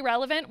is really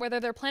relevant whether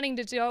they're planning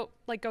to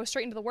go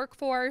straight into the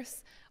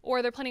workforce,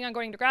 or they're planning on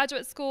going to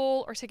graduate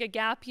school, or take a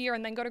gap year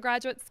and then go to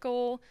graduate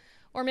school,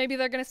 or maybe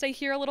they're going to stay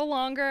here a little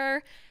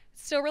longer.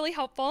 It's still really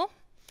helpful.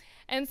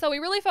 And so we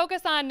really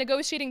focus on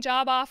negotiating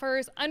job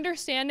offers,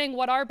 understanding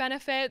what are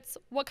benefits,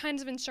 what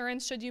kinds of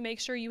insurance should you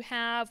make sure you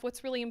have,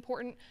 what's really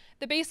important,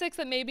 the basics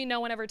that maybe no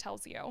one ever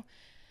tells you.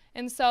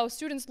 And so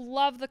students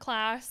love the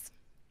class.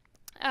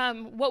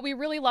 What we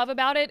really love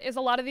about it is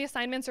a lot of the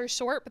assignments are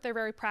short, but they're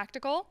very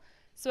practical.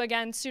 So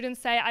again,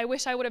 students say, I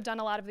wish I would have done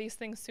a lot of these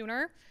things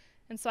sooner.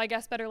 And so I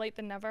guess better late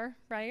than never,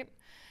 right?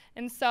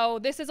 And so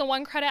this is a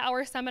 1 credit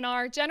hour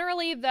seminar.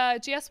 Generally, the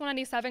GS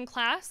 197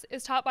 class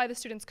is taught by the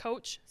student's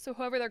coach. So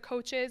whoever their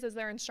coach is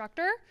their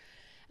instructor.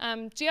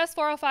 GS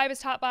 405 is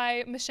taught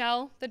by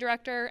Michelle, the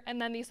director,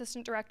 and then the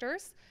assistant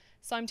directors.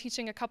 So I'm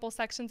teaching a couple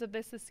sections of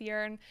this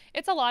year, and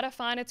it's a lot of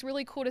fun. It's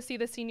really cool to see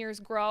the seniors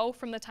grow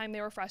from the time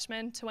they were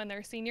freshmen to when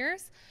they're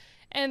seniors.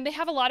 And they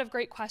have a lot of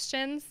great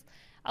questions.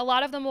 A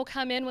lot of them will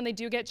come in when they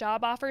do get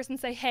job offers and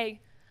say,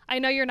 hey, I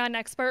know you're not an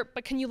expert,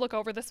 but can you look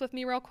over this with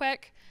me real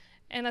quick?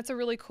 And that's a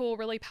really cool,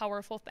 really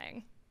powerful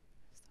thing.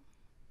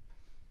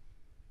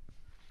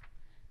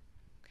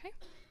 Okay.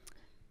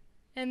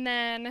 And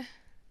then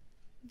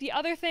the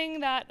other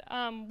thing that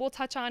we'll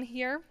touch on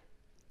here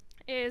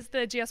is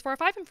the GS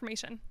 405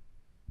 information.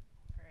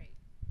 All right.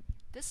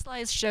 This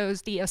slide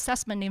shows the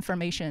assessment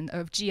information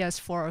of GS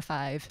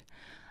 405.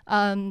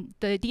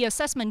 The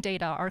assessment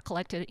data are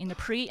collected in the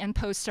pre and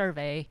post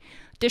survey,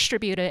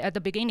 distributed at the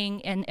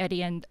beginning and at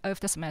the end of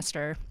the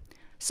semester.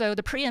 So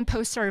the pre and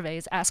post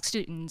surveys ask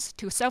students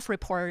to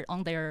self-report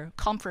on their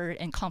comfort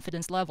and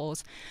confidence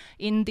levels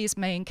in these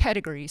main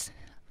categories: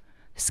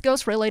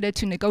 skills related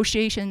to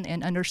negotiation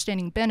and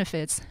understanding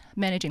benefits,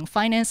 managing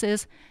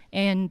finances,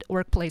 and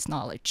workplace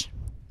knowledge.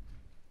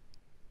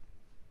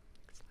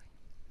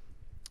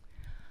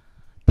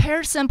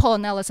 Paired sample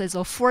analysis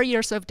of 4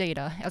 years of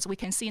data, as we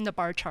can see in the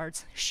bar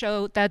charts,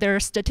 show that there are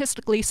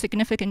statistically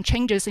significant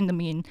changes in the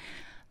mean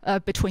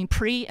between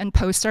pre and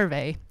post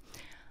survey.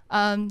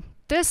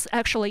 This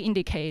actually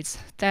indicates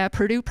that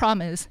Purdue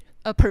Promise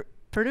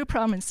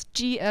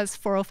GS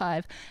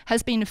 405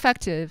 has been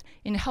effective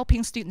in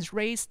helping students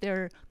raise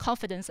their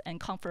confidence and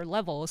comfort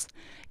levels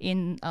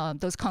in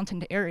those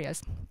content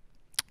areas.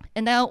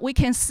 And now we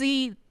can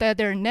see that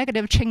there are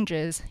negative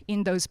changes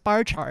in those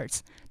bar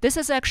charts. This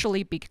is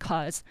actually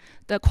because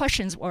the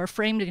questions were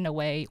framed in a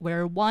way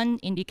where one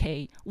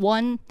indicates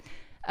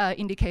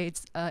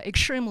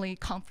extremely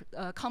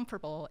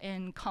comfortable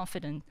and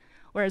confident,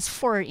 whereas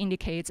 4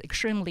 indicates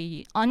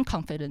extremely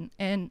unconfident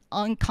and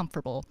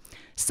uncomfortable.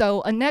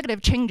 So a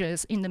negative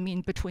changes in the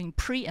mean between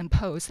pre and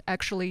post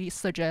actually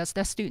suggests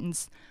that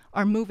students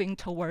are moving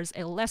towards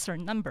a lesser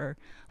number,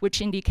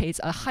 which indicates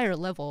a higher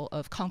level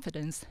of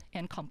confidence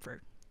and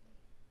comfort.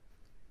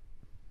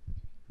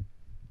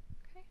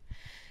 Okay.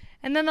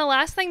 And then the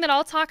last thing that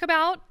I'll talk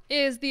about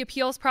is the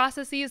appeals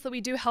processes that we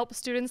do help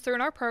students through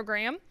in our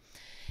program.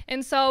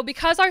 And so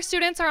because our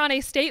students are on a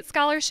state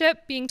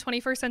scholarship, being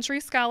 21st Century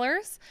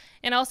Scholars,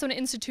 and also an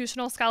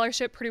institutional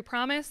scholarship, Purdue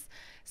Promise,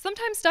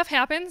 sometimes stuff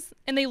happens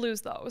and they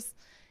lose those.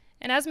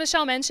 And as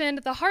Michelle mentioned,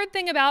 the hard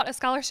thing about a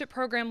scholarship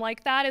program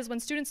like that is when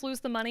students lose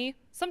the money,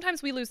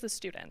 sometimes we lose the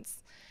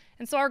students.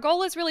 And so our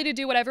goal is really to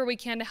do whatever we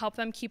can to help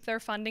them keep their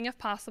funding if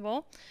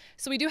possible.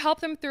 So we do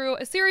help them through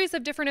a series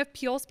of different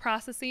appeals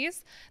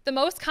processes. The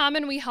most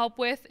common we help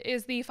with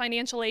is the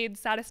financial aid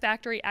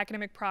satisfactory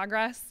academic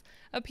progress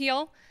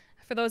appeal.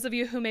 For those of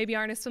you who maybe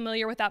aren't as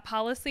familiar with that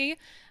policy,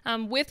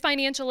 with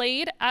financial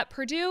aid at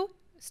Purdue,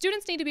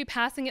 students need to be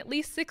passing at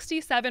least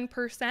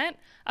 67%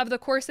 of the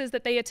courses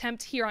that they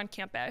attempt here on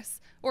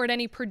campus or at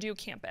any Purdue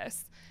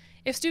campus.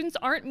 If students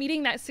aren't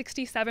meeting that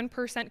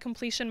 67%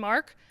 completion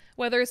mark,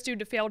 whether it's due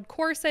to failed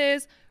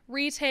courses,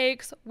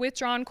 retakes,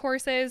 withdrawn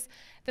courses,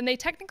 then they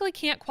technically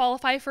can't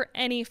qualify for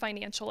any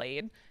financial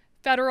aid,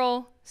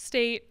 federal,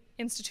 state,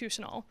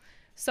 institutional.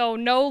 So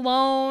no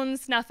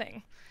loans,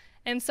 nothing.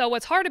 And so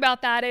what's hard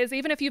about that is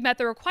even if you've met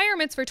the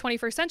requirements for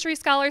 21st Century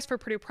Scholars for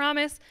Purdue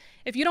Promise,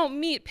 if you don't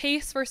meet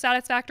PACE for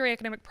satisfactory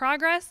academic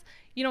progress,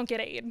 you don't get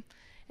aid.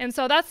 And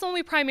so that's when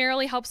we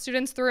primarily help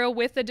students through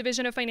with the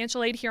Division of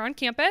Financial Aid here on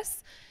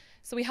campus.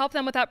 So we help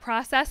them with that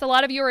process. A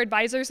lot of you are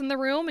advisors in the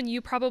room, and you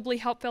probably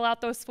help fill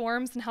out those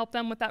forms and help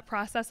them with that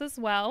process as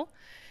well.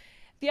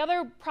 The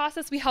other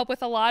process we help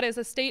with a lot is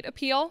a state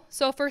appeal.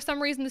 So if for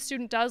some reason the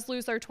student does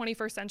lose their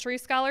 21st Century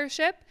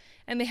Scholarship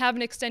and they have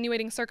an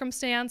extenuating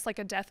circumstance like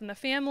a death in the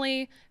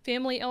family,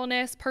 family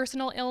illness,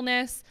 personal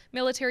illness,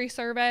 military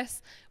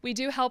service, we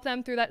do help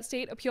them through that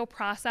state appeal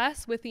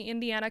process with the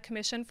Indiana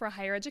Commission for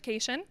Higher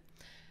Education.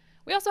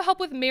 We also help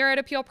with merit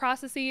appeal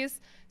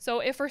processes. So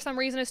if for some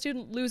reason a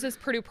student loses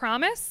Purdue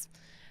Promise,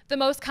 the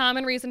most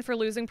common reason for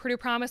losing Purdue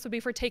Promise would be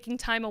for taking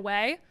time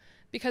away,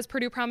 because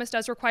Purdue Promise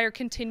does require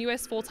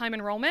continuous full-time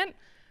enrollment.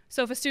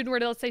 So if a student were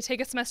to, let's say,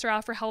 take a semester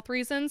off for health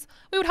reasons,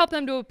 we would help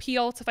them to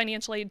appeal to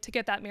financial aid to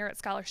get that merit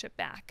scholarship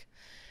back.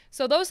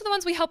 So those are the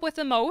ones we help with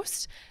the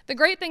most. The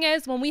great thing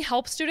is when we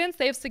help students,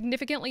 they have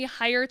significantly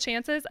higher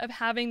chances of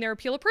having their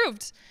appeal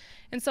approved.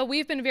 And so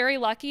we've been very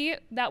lucky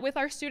that with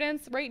our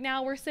students, right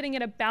now we're sitting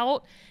at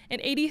about an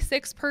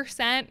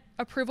 86%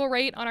 approval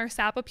rate on our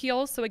SAP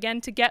appeals. So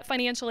again, to get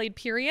financial aid,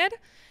 period.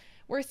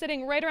 We're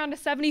sitting right around a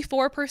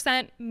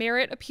 74%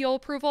 merit appeal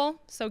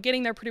approval, so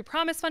getting their Purdue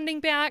Promise funding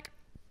back.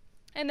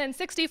 And then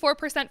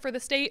 64% for the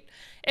state.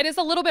 It is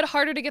a little bit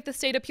harder to get the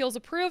state appeals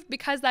approved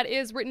because that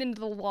is written into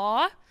the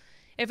law.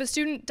 If a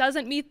student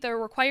doesn't meet the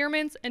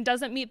requirements and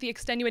doesn't meet the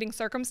extenuating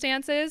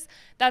circumstances,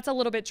 that's a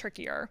little bit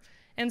trickier.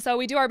 And so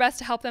we do our best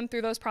to help them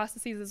through those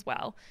processes as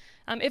well.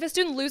 If a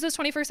student loses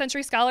 21st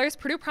Century Scholars,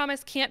 Purdue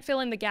Promise can't fill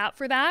in the gap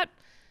for that.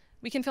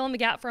 We can fill in the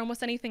gap for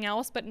almost anything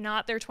else, but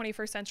not their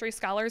 21st Century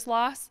Scholars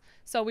loss.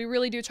 So we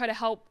really do try to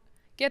help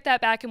get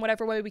that back in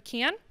whatever way we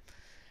can.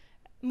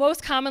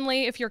 Most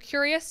commonly, if you're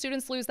curious,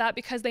 students lose that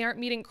because they aren't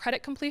meeting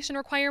credit completion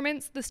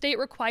requirements. The state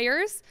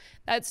requires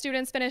that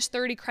students finish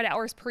 30 credit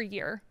hours per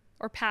year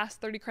or pass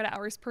 30 credit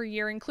hours per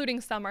year,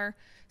 including summer.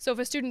 So if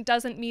a student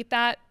doesn't meet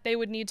that, they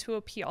would need to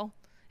appeal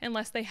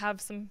unless they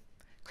have some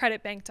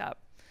credit banked up.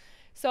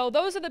 So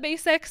those are the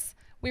basics.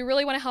 We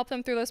really want to help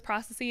them through those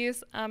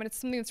processes, and it's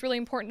something that's really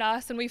important to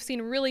us, and we've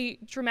seen really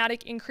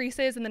dramatic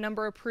increases in the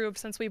number approved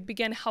since we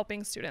began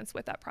helping students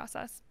with that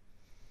process.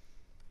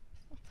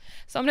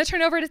 So I'm going to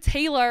turn over to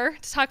Taylor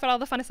to talk about all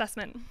the fun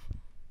assessment.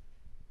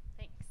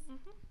 Thanks.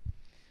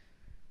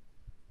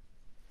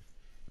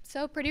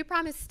 So Purdue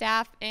Promise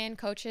staff and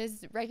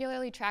coaches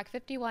regularly track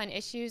 51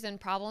 issues and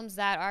problems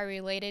that are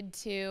related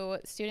to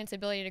students'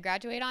 ability to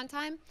graduate on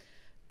time.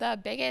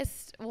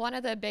 One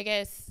of the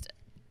biggest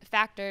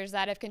factors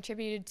that have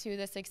contributed to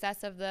the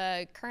success of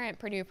the current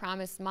Purdue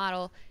Promise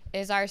model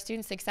is our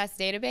student success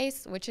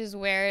database, which is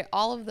where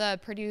all of the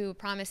Purdue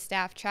Promise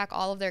staff track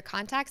all of their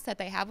contacts that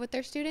they have with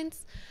their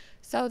students.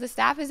 So the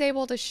staff is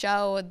able to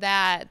show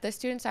that the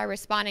students are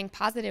responding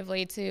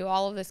positively to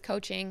all of this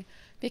coaching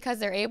because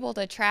they're able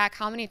to track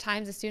how many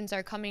times the students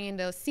are coming in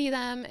to see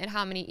them and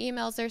how many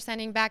emails they're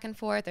sending back and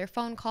forth, their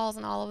phone calls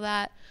and all of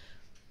that.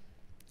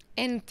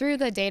 And through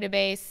the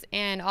database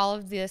and all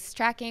of this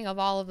tracking of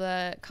all of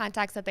the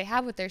contacts that they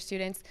have with their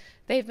students,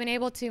 they've been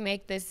able to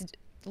make this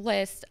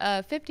list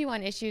of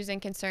 51 issues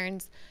and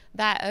concerns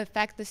that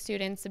affect the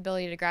students'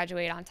 ability to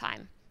graduate on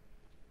time.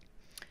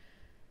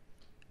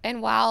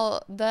 And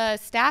while the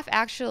staff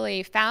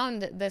actually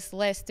found this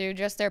list through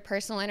just their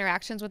personal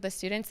interactions with the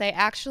students, they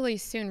actually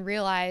soon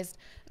realized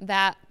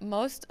that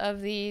most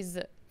of these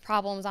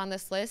problems on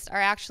this list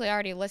are actually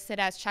already listed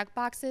as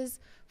checkboxes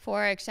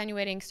for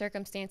extenuating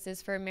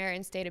circumstances for merit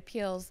and state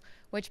appeals,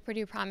 which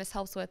Purdue Promise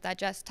helps with, that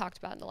Jess talked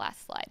about in the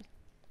last slide.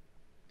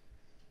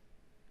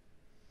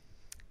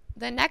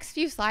 The next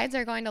few slides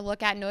are going to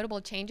look at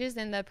notable changes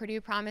in the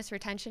Purdue Promise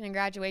retention and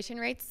graduation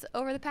rates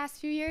over the past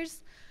few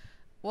years.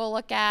 We'll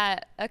look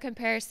at a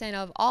comparison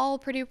of all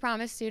Purdue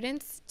Promise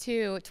students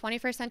to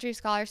 21st Century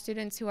Scholar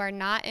students who are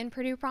not in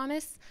Purdue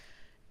Promise,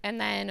 and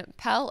then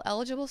Pell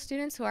eligible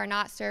students who are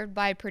not served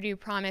by Purdue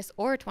Promise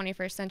or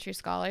 21st Century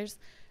Scholars.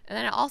 And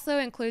then it also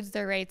includes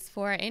the rates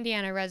for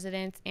Indiana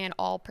residents and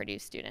all Purdue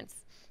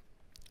students.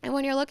 And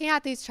when you're looking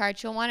at these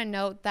charts, you'll want to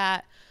note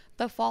that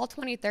the fall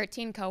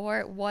 2013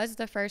 cohort was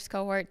the first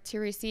cohort to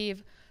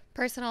receive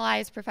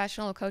personalized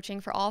professional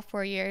coaching for all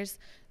 4 years.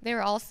 They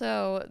were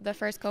also the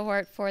first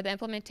cohort for the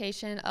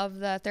implementation of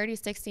the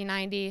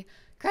 30-60-90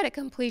 credit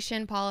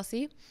completion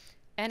policy,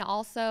 and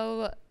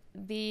also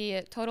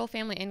the total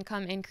family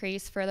income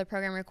increase for the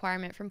program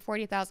requirement from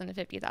 $40,000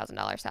 to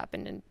 $50,000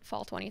 happened in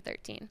fall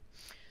 2013.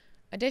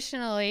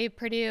 Additionally,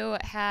 Purdue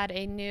had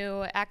a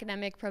new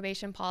academic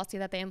probation policy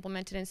that they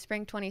implemented in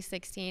spring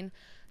 2016,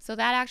 so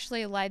that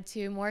actually led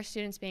to more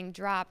students being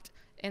dropped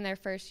in their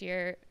first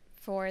year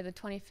for the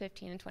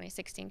 2015 and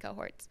 2016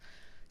 cohorts.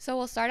 So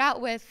we'll start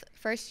out with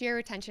first year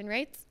retention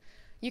rates.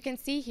 You can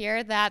see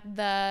here that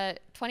the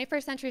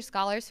 21st Century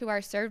Scholars who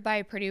are served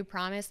by Purdue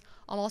Promise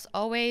almost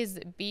always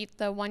beat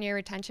the 1-year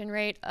retention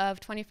rate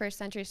of 21st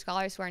Century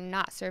Scholars who are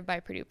not served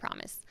by Purdue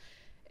Promise.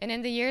 And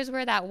in the years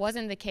where that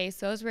wasn't the case,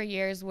 those were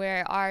years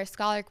where our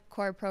Scholar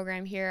Corps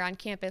program here on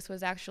campus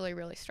was actually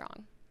really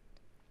strong.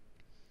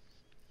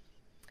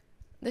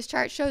 This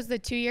chart shows the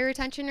 2-year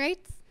retention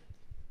rates.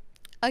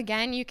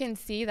 Again, you can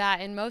see that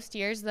in most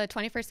years, the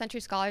 21st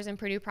Century Scholars in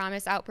Purdue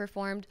Promise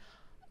outperformed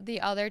the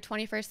other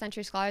 21st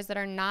Century Scholars that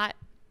are not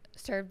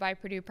served by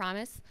Purdue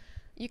Promise.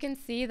 You can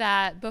see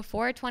that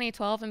before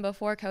 2012 and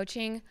before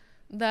coaching,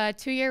 the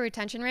 2-year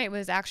retention rate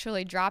was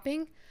actually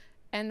dropping.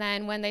 And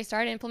then when they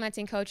started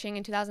implementing coaching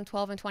in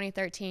 2012 and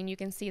 2013, you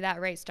can see that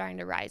rate starting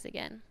to rise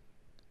again.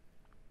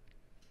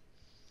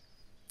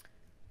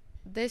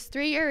 This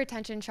 3-year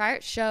retention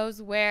chart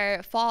shows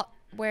where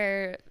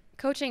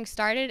coaching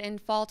started in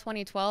fall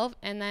 2012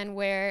 and then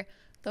where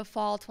the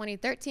fall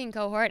 2013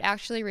 cohort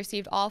actually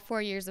received all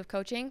 4 years of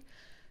coaching.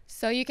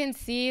 So you can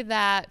see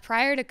that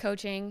prior to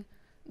coaching,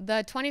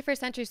 The 21st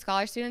Century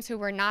Scholar students who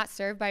were not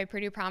served by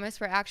Purdue Promise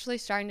were actually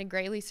starting to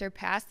greatly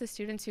surpass the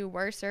students who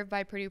were served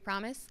by Purdue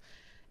Promise.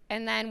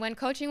 And then when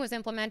coaching was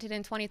implemented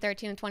in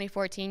 2013 and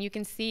 2014, you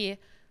can see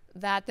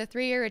that the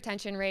 3-year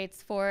retention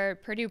rates for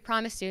Purdue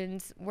Promise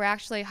students were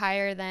actually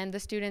higher than the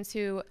students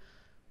who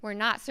were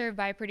not served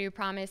by Purdue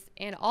Promise,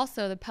 and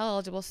also the Pell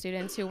eligible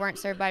students who weren't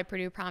served by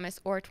Purdue Promise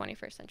or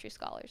 21st Century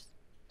Scholars.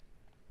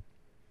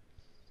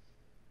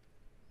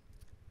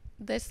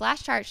 This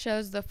last chart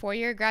shows the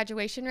 4-year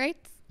graduation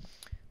rates.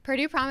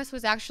 Purdue Promise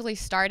was actually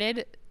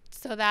started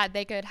so that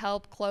they could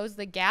help close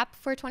the gap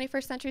for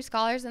 21st Century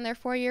Scholars in their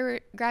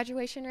 4-year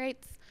graduation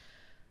rates.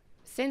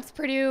 Since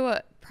Purdue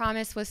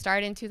Promise was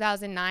started in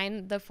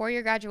 2009, the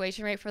 4-year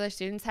graduation rate for the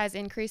students has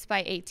increased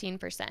by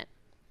 18%.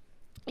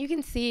 You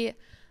can see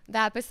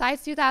that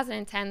besides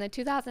 2010, the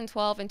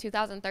 2012 and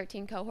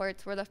 2013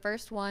 cohorts were the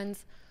first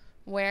ones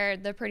where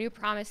the Purdue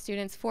Promise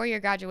students' 4-year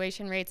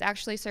graduation rates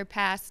actually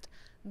surpassed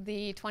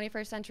the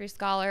 21st Century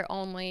Scholar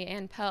only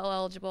and Pell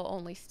eligible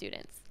only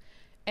students.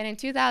 And in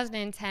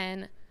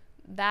 2010,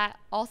 that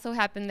also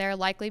happened there,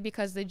 likely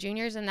because the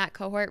juniors in that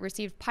cohort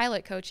received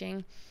pilot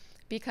coaching,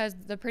 because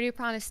the Purdue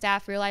Promise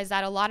staff realized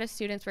that a lot of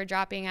students were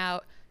dropping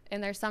out in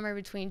their summer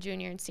between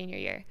junior and senior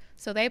year.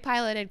 So they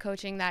piloted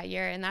coaching that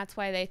year, and that's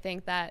why they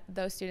think that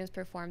those students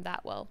performed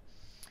that well.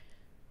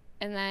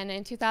 And then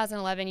in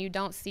 2011, you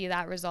don't see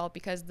that result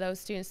because those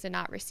students did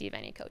not receive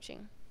any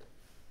coaching.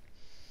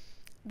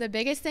 The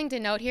biggest thing to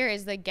note here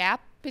is the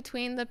gap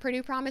between the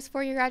Purdue Promise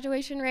 4-year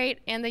graduation rate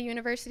and the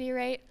university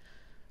rate.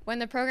 When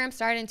the program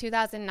started in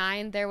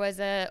 2009, there was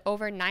a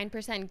over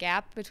 9%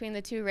 gap between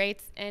the two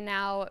rates, and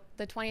now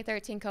the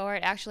 2013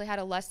 cohort actually had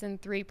a less than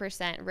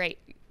 3% rate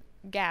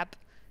gap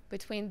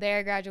between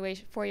their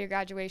 4-year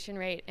graduation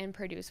rate and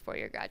Purdue's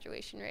 4-year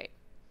graduation rate.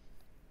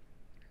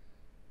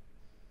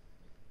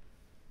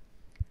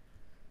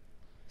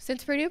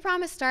 Since Purdue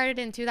Promise started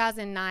in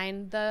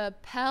 2009, the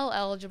Pell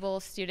eligible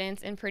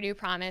students in Purdue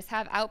Promise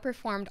have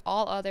outperformed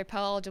all other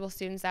Pell eligible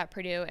students at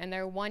Purdue in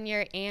their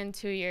 1-year and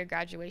 2-year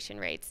graduation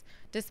rates,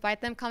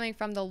 despite them coming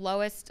from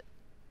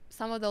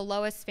some of the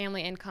lowest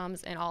family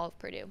incomes in all of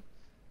Purdue.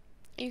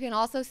 You can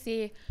also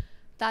see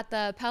that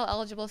the Pell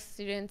eligible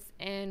students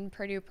in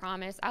Purdue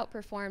Promise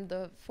outperformed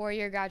the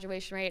 4-year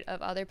graduation rate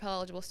of other Pell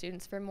eligible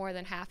students for more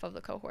than half of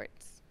the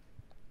cohorts.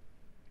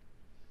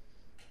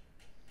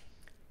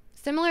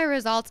 Similar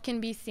results can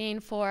be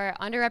seen for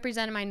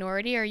underrepresented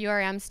minority or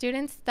URM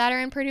students that are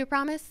in Purdue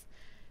Promise.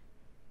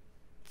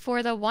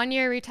 For the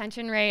 1-year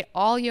retention rate,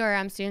 all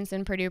URM students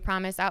in Purdue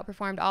Promise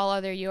outperformed all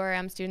other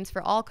URM students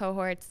for all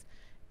cohorts.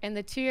 In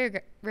the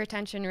 2-year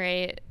retention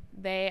rate,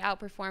 they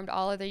outperformed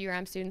all other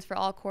URM students for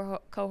all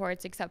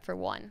cohorts except for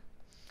one.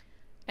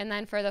 And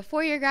then for the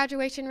 4-year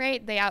graduation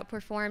rate, they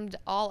outperformed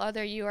all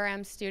other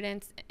URM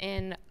students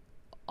in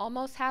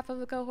almost half of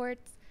the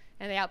cohorts,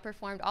 and they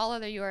outperformed all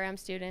other URM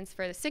students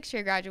for the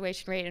 6-year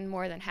graduation rate in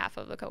more than half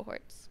of the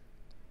cohorts.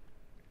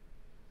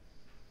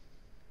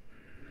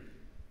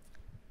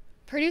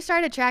 Purdue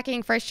started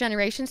tracking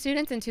first-generation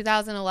students in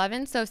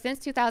 2011, so since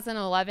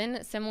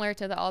 2011, similar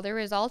to the other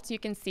results, you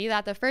can see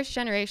that the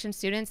first-generation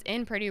students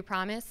in Purdue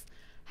Promise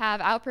have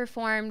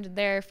outperformed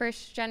their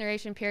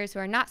first-generation peers who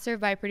are not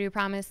served by Purdue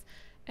Promise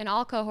in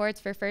all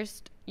cohorts for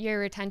first-year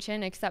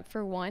retention except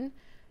for one,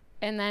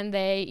 and then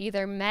they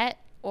either met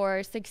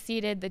or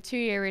succeeded the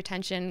 2-year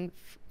retention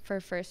for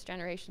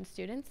first-generation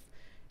students,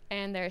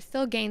 and there are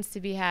still gains to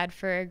be had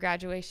for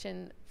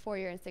graduation,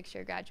 4-year and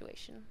 6-year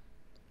graduation.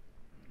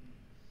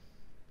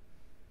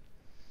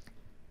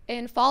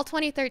 In fall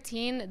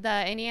 2013,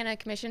 the Indiana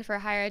Commission for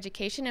Higher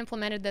Education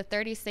implemented the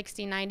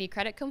 30-60-90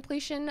 credit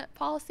completion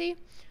policy.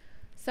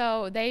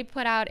 So they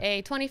put out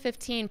a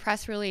 2015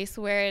 press release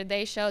where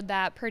they showed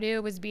that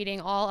Purdue was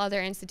beating all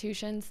other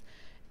institutions,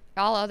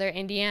 all other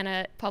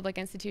Indiana public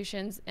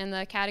institutions in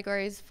the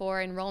categories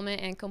for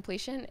enrollment and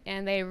completion,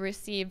 and they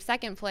received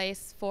 2nd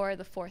place for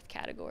the 4th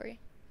category.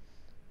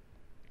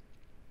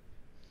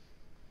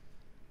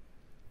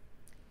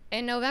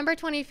 In November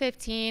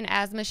 2015,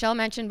 as Michelle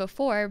mentioned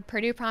before,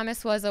 Purdue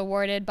Promise was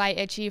awarded by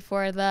ITCHE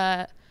for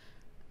the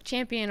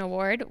Champion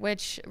Award,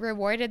 which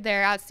rewarded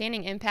their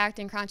outstanding impact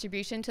and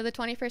contribution to the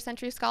 21st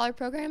Century Scholar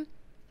Program.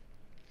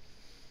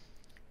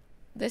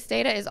 This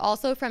data is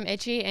also from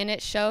ITCHE, and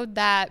it showed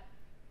that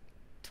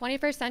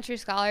 21st Century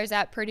Scholars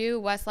at Purdue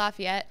West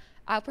Lafayette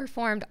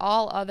outperformed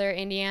all other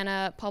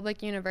Indiana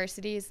public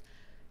universities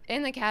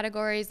in the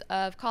categories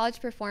of college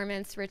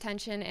performance,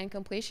 retention, and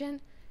completion.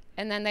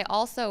 And then they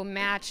also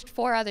matched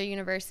 4 other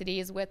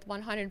universities with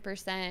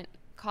 100%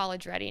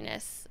 college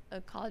readiness,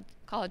 a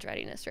college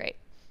readiness rate.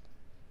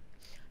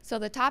 So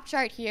the top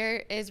chart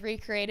here is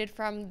recreated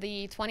from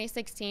the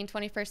 2016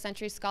 21st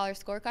Century Scholar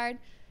Scorecard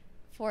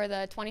for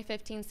the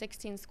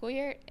 2015-16 school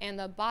year, and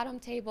the bottom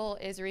table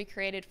is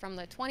recreated from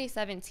the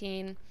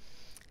 2017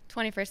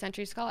 21st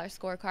Century Scholar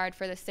Scorecard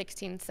for the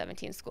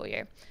 16-17 school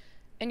year.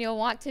 And you'll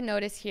want to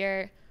notice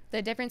here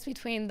the difference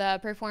between the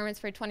performance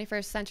for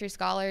 21st Century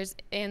Scholars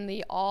in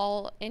the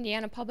all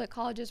Indiana public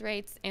colleges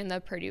rates and the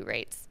Purdue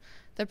rates.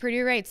 The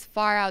Purdue rates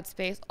far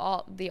outpace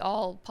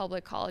all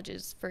public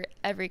colleges for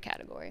every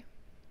category.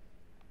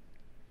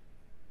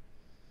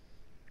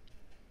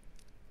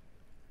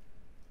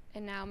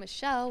 And now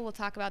Michelle will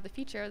talk about the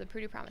future of the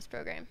Purdue Promise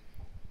program.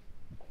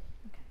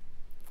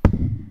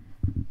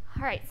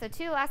 All right, so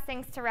two last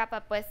things to wrap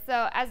up with.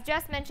 So as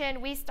Jess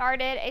mentioned, we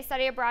started a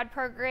study abroad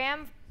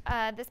program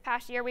this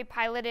past year. We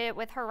piloted it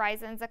with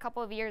Horizons a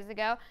couple of years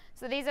ago.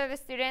 So these are the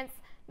students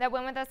that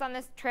went with us on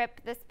this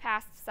trip this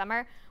past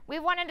summer.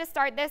 We've wanted to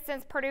start this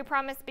since Purdue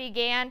Promise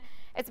began.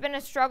 It's been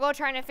a struggle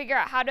trying to figure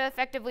out how to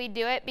effectively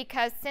do it,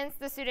 because since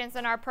the students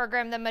in our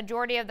program, the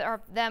majority of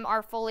them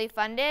are fully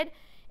funded,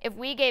 if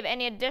we gave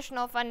any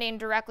additional funding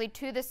directly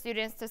to the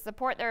students to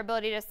support their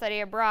ability to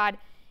study abroad,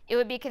 it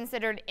would be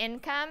considered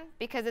income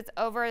because it's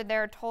over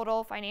their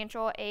total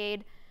financial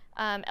aid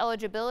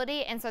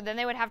eligibility, and so then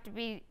they would have to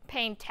be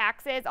paying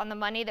taxes on the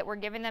money that we're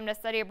giving them to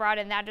study abroad,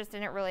 and that just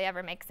didn't really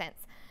ever make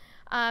sense.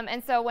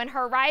 And so when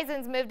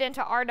Horizons moved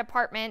into our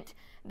department,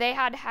 they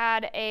had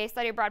had a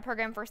study abroad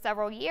program for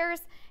several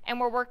years, and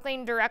we're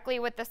working directly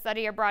with the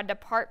study abroad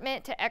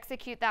department to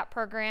execute that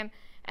program.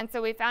 And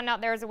so we found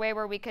out there was a way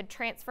where we could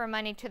transfer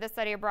money to the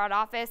study abroad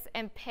office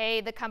and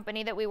pay the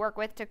company that we work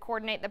with to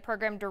coordinate the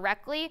program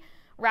directly,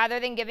 rather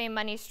than giving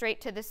money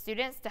straight to the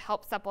students to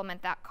help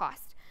supplement that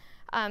cost.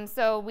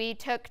 So we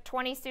took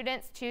 20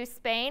 students to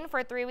Spain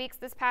for 3 weeks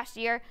this past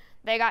year.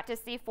 They got to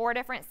see 4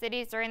 different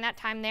cities during that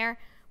time there.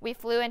 We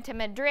flew into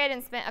Madrid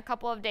and spent a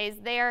couple of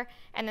days there,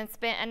 and then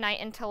spent a night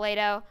in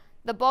Toledo.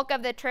 The bulk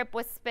of the trip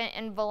was spent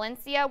in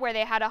Valencia, where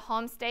they had a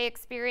homestay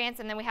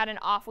experience, and then we had an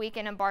off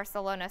weekend in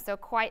Barcelona, so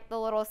quite the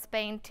little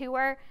Spain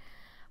tour.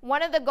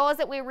 One of the goals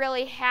that we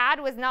really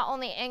had was not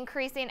only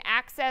increasing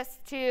access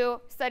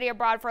to study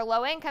abroad for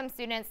low-income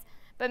students,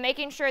 but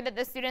making sure that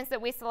the students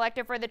that we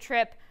selected for the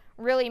trip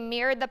really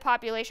mirrored the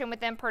population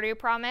within Purdue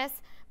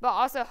Promise, but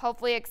also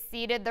hopefully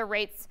exceeded the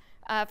rates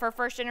for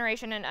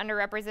first-generation and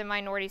underrepresented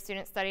minority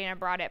students studying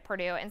abroad at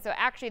Purdue. And so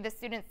actually the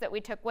students that we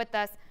took with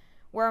us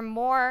were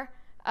more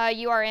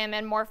URM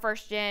and more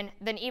first-gen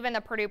than even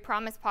the Purdue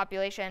Promise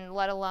population,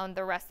 let alone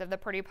the rest of the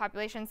Purdue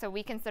population. So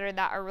we consider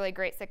that a really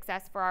great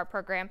success for our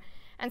program.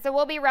 And so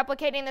we'll be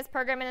replicating this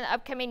program in the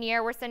upcoming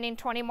year. We're sending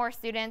 20 more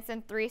students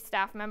and 3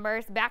 staff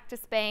members back to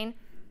Spain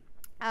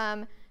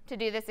to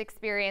do this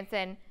experience,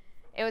 and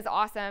it was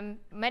awesome.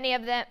 Many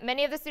of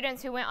the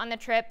students who went on the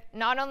trip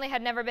not only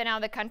had never been out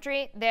of the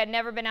country, they had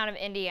never been out of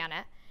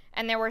Indiana.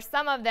 And there were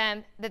some of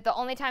them that the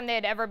only time they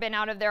had ever been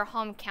out of their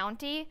home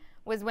county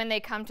was when they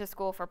come to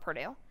school for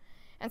Purdue.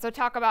 And so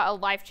talk about a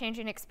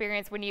life-changing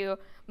experience when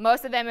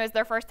most of them, it was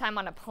their first time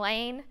on a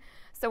plane.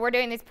 So we're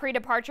doing these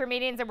pre-departure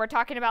meetings, and we're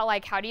talking about,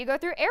 like, how do you go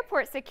through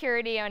airport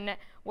security, and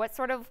what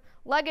sort of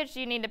luggage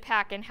do you need to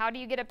pack, and how do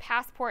you get a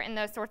passport, and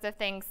those sorts of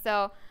things.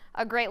 So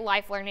a great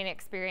life learning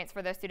experience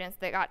for those students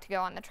that got to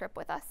go on the trip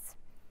with us.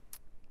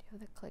 Do you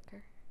have the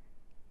clicker?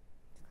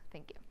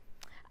 Thank you.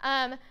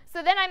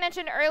 So then I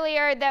mentioned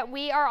earlier that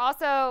we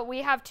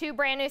have 2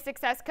 brand new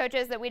success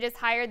coaches that we just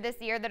hired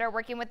this year that are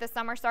working with the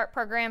Summer Start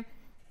program.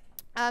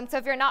 So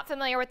if you're not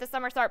familiar with the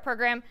Summer Start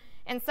program,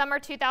 in summer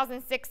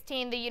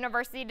 2016, the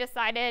university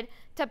decided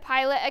to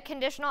pilot a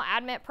conditional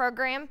admit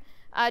program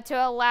to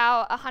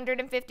allow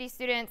 150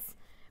 students,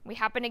 we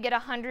happen to get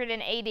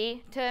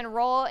 180, to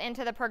enroll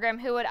into the program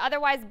who would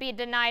otherwise be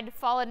denied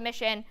fall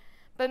admission,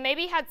 but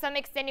maybe had some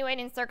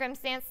extenuating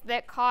circumstance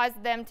that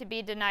caused them to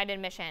be denied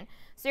admission.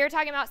 So you're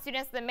talking about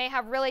students that may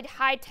have really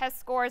high test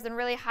scores and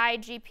really high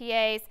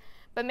GPAs,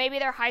 but maybe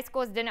their high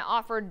schools didn't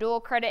offer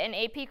dual credit and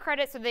AP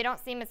credit, so they don't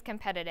seem as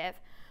competitive.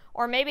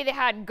 Or maybe they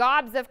had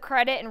gobs of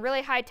credit and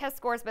really high test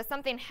scores, but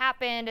something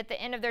happened at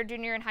the end of their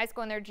junior year in high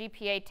school and their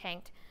GPA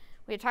tanked.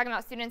 We were talking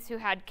about students who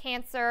had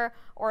cancer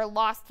or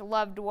lost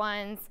loved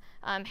ones,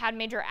 had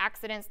major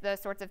accidents,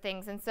 those sorts of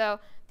things. And so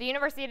the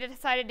university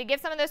decided to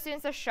give some of those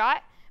students a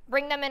shot,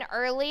 bring them in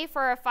early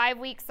for a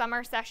 5-week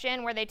summer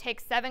session where they take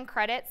 7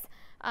 credits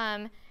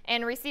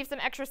and receive some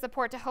extra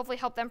support to hopefully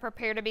help them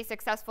prepare to be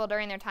successful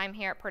during their time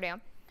here at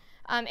Purdue.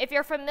 If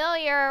you're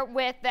familiar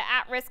with the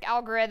at-risk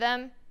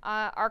algorithm,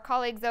 our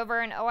colleagues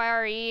over in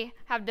OIRE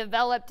have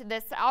developed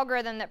this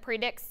algorithm that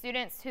predicts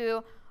students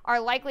who are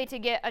likely to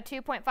get a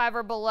 2.5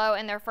 or below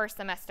in their first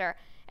semester.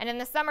 And in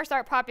the Summer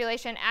Start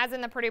population, as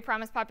in the Purdue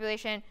Promise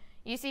population,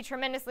 you see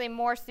tremendously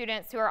more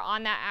students who are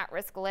on that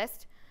at-risk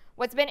list.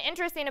 What's been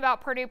interesting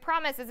about Purdue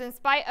Promise is, in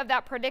spite of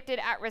that predicted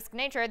at-risk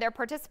nature, their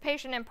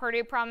participation in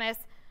Purdue Promise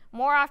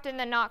more often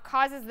than not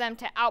causes them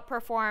to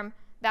outperform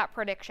that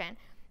prediction.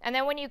 And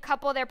then when you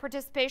couple their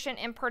participation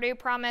in Purdue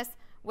Promise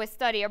with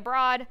study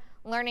abroad,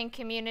 learning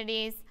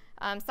communities,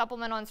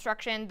 supplemental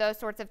instruction, those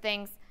sorts of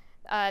things,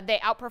 they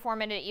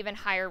outperform it at even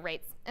higher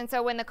rates. And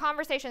so when the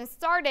conversation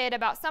started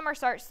about Summer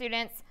Start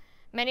students,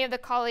 many of the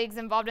colleagues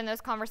involved in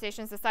those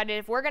conversations decided,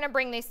 if we're going to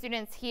bring these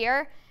students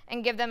here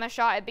and give them a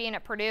shot at being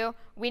at Purdue,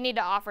 we need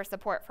to offer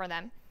support for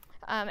them.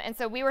 And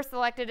so we were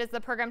selected as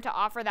the program to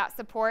offer that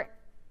support.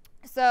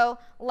 So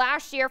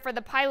last year, for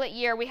the pilot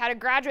year, we had a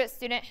graduate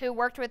student who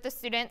worked with the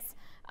students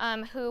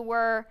who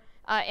were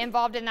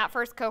involved in that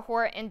first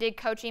cohort and did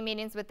coaching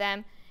meetings with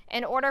them.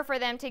 in order for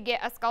them to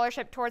get a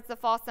scholarship towards the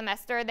fall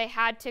semester, they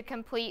had to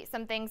complete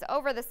some things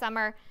over the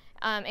summer,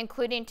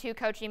 including 2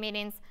 coaching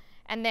meetings.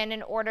 And then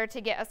in order to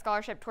get a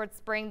scholarship towards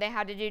spring, they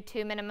had to do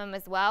 2 minimum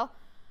as well.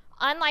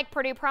 Unlike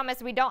Purdue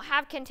Promise, we don't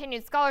have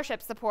continued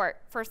scholarship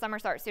support for summer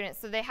start students.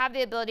 So they have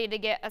the ability to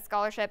get a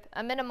scholarship,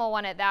 a minimal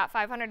one at that,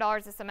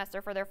 $500 a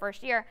semester for their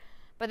first year.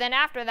 But then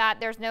after that,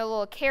 there's no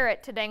little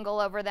carrot to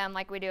dangle over them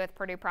like we do with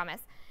Purdue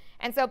Promise.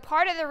 And so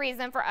part of the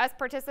reason for us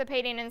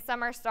participating in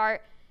Summer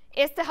Start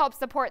is to help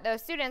support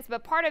those students,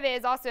 but part of it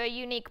is also a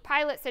unique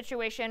pilot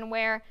situation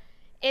where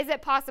is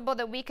it possible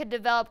that we could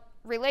develop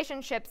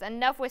relationships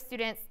enough with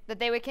students that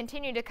they would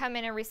continue to come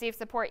in and receive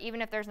support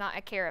even if there's not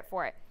a carrot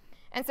for it.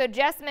 And so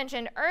Jess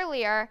mentioned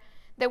earlier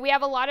that we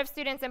have a lot of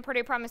students in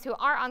Purdue Promise who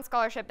aren't on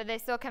scholarship, but they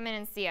still come in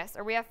and see us.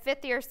 Or we have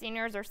 5th-year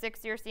seniors or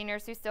 6th-year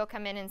seniors who still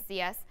come in and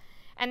see us.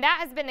 And that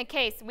has been the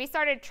case. We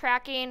started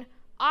tracking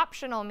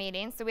optional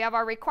meetings. So we have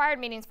our required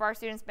meetings for our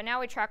students, but now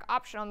we track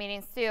optional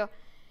meetings too.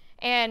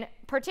 And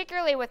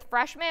particularly with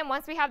freshmen,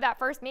 once we have that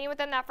first meeting with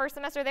them that first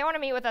semester, they want to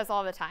meet with us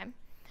all the time.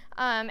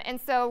 And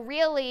so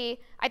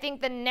really, I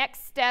think the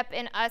next step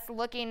in us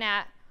looking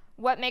at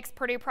what makes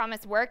Purdue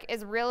Promise work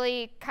is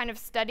really kind of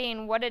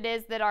studying what it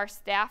is that our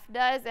staff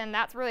does, and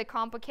that's really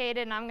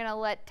complicated, and I'm going to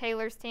let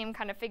Taylor's team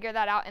kind of figure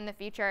that out in the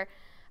future.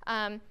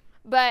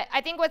 But I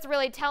think what's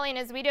really telling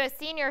is we do a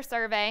senior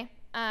survey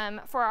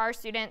for our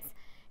students,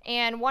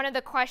 and one of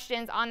the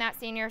questions on that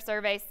senior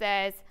survey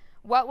says,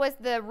 what was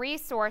the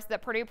resource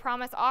that Purdue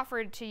Promise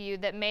offered to you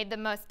that made the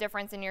most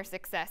difference in your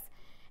success?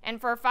 And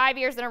for 5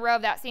 years in a row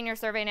of that senior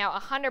survey now,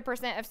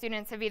 100% of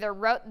students have either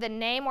wrote the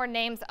name or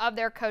names of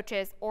their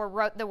coaches or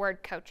wrote the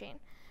word coaching,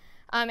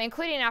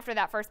 including after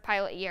that first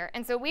pilot year.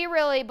 And so we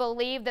really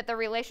believe that the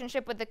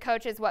relationship with the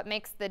coach is what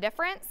makes the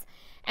difference.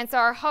 And so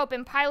our hope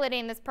in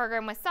piloting this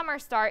program with Summer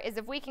Start is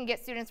if we can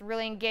get students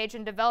really engaged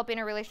in developing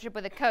a relationship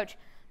with a coach,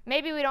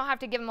 maybe we don't have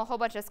to give them a whole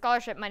bunch of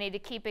scholarship money to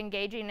keep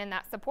engaging in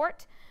that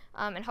support,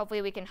 and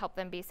hopefully we can help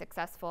them be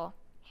successful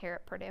here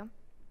at Purdue.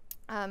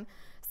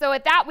 So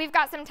with that, we've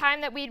got some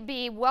time that we'd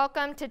be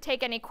welcome to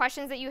take any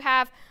questions that you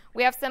have.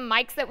 We have some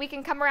mics that we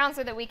can come around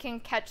so that we can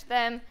catch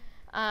them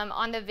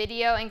on the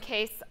video in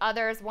case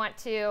others want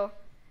to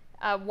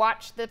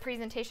watch the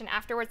presentation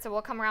afterwards. So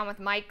we'll come around with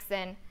mics,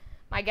 and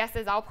my guess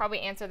is I'll probably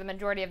answer the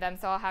majority of them,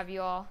 so I'll have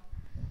you all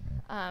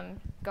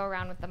go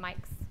around with the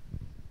mics.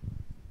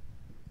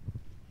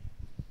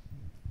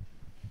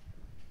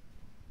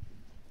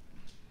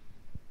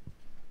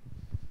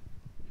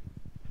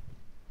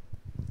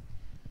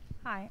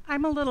 Hi,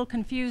 I'm a little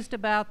confused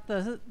about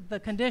the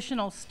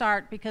conditional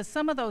start because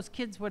some of those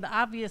kids would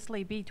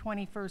obviously be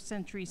 21st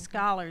century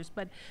scholars,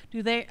 but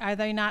are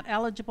they not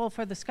eligible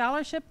for the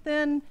scholarship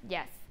then?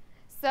 Yes.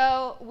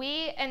 So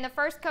we, in the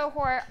first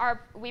cohort,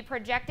 we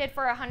projected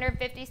for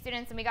 150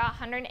 students and we got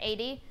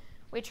 180.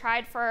 We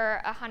tried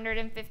for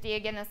 150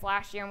 again this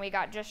last year and we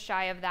got just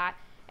shy of that.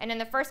 And in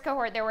the first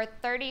cohort, there were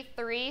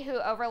 33 who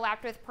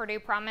overlapped with Purdue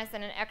Promise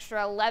and an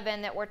extra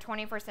 11 that were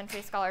 21st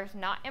century scholars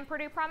not in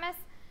Purdue Promise.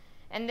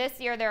 And this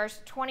year, there's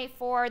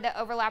 24 that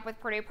overlap with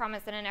Purdue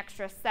Promise and an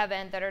extra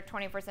 7 that are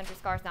 21st century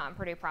scholars not in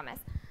Purdue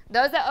Promise.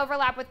 Those that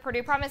overlap with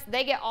Purdue Promise,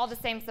 they get all the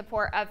same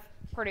support of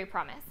Purdue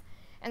Promise.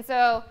 And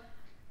so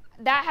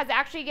that has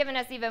actually given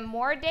us even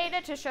more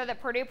data to show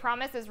that Purdue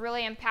Promise is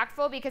really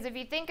impactful, because if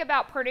you think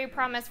about Purdue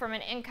Promise from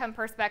an income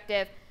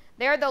perspective,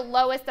 they're the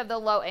lowest of the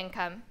low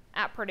income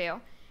at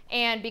Purdue.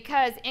 And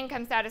because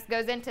income status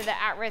goes into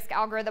the at-risk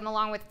algorithm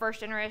along with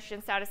first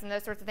generation status and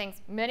those sorts of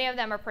things, many of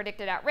them are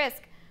predicted at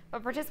risk.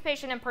 But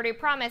participation in Purdue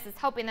Promise is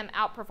helping them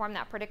outperform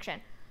that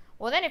prediction.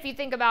 Well, then if you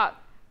think about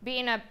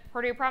being a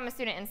Purdue Promise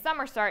student in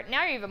Summer Start,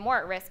 now you're even more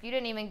at risk. You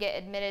didn't even get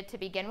admitted to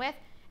begin with.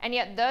 And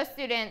yet those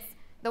students,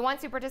 the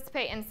ones who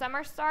participate in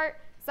Summer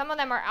Start, some of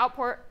them are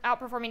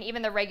outperforming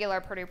even the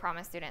regular Purdue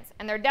Promise students.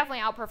 And they're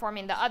definitely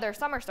outperforming the other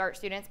Summer Start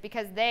students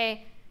because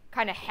they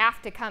kind of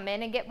have to come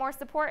in and get more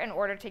support in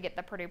order to get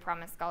the Purdue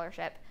Promise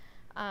scholarship.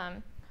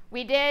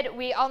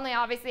 We only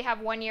obviously have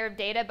 1 year of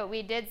data, but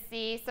we did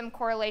see some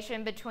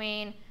correlation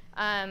between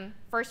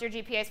first year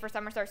GPAs for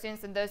Summer Start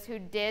students and those who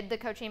did the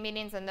coaching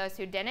meetings and those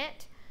who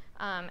didn't.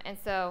 And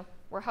so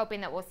we're hoping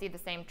that we'll see the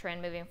same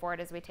trend moving forward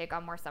as we take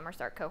on more Summer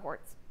Start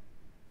cohorts.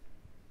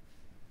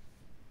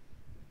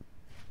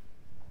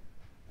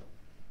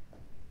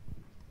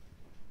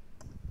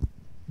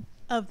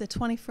 Of the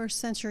 21st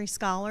century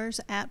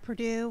scholars at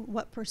Purdue,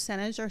 what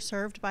percentage are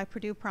served by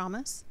Purdue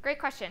Promise? Great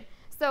question.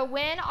 So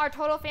when our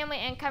total family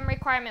income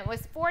requirement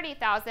was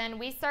 $40,000,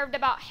 we served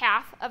about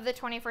half of the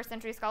 21st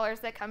century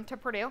scholars that come to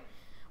Purdue.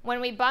 When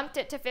we bumped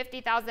it to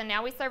 $50,000,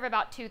 now we serve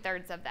about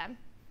 2/3 of them.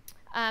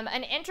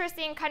 An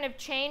interesting kind of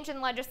change in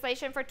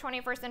legislation for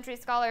 21st century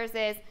scholars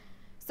is,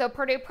 so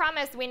Purdue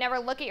Promise, we never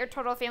look at your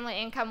total family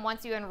income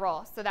once you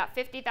enroll. So that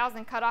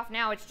 $50,000 cutoff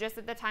now, it's just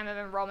at the time of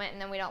enrollment,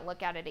 and then we don't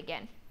look at it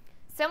again.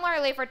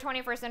 Similarly, for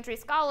 21st century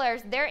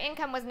scholars, their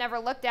income was never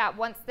looked at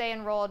once they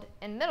enrolled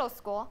in middle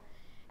school.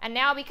 And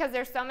now, because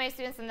there's so many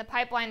students in the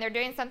pipeline, they're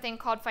doing something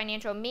called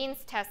financial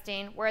means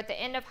testing, where at the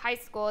end of high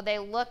school, they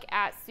look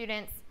at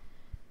students'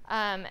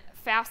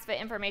 FAFSA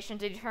information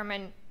to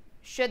determine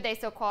should they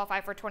still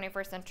qualify for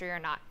 21st Century or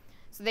not.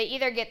 So they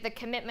either get the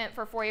commitment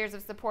for 4 years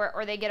of support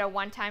or they get a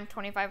one-time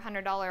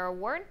 $2,500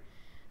 award.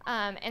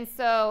 And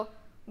so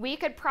we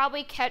could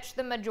probably catch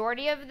the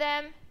majority of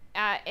them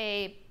at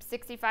a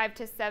 65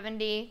 to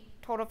 70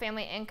 total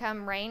family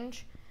income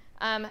range.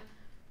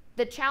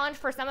 The challenge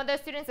for some of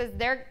those students is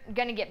they're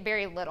going to get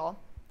very little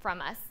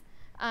from us.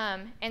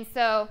 And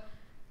so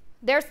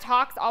there's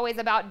talks always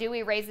about, do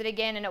we raise it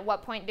again, and at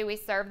what point do we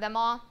serve them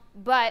all?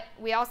 But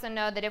we also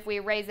know that if we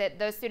raise it,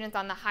 those students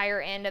on the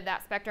higher end of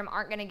that spectrum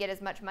aren't going to get as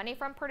much money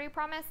from Purdue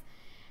Promise.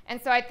 And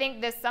so I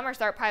think this Summer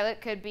Start pilot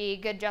could be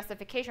good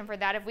justification for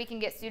that. If we can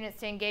get students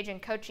to engage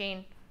in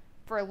coaching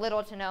for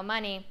little to no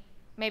money,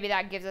 maybe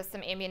that gives us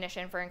some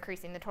ammunition for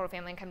increasing the total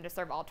family income to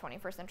serve all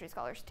 21st Century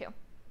Scholars too.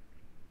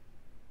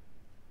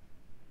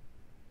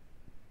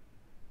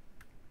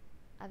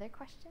 Other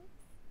questions?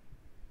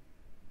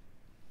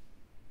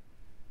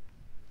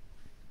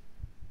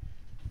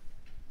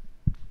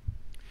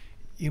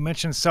 You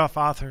mentioned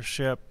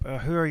self-authorship.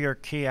 Who are your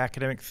key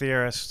academic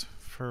theorists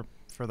for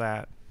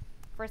that?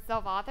 For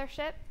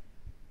self-authorship?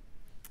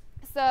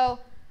 So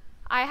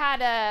I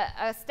had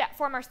a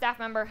former staff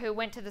member who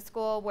went to the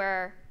school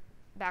where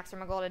Baxter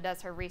Magolda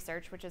does her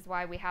research, which is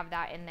why we have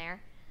that in there.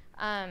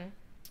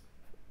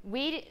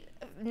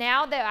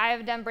 Now that I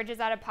have done Bridges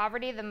Out of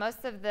Poverty, the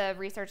most of the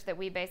research that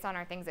we base on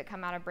are things that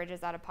come out of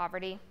Bridges Out of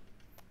Poverty.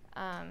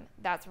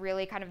 That's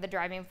really kind of the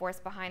driving force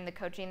behind the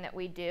coaching that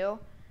we do.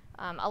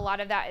 A lot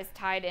of that is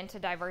tied into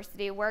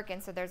diversity work,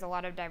 and so there's a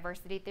lot of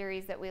diversity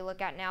theories that we look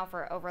at now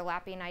for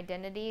overlapping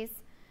identities.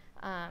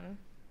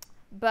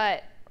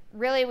 But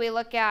really we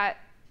look at,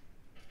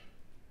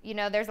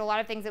 there's a lot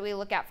of things that we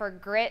look at for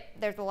grit.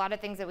 There's a lot of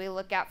things that we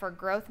look at for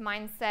growth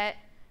mindset.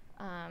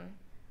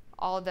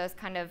 All of those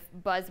kind of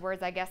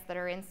buzzwords, I guess, that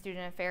are in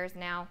student affairs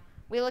now.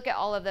 We look at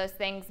all of those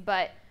things,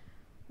 but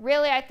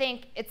really I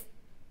think it's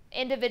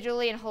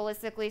individually and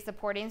holistically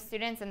supporting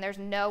students, and there's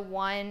no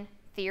one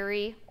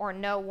theory or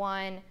no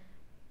one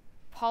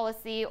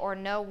policy or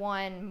no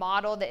one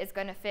model that is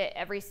going to fit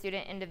every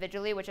student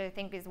individually, which I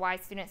think is why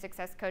student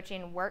success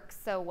coaching works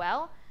so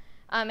well.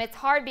 It's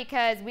hard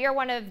because we are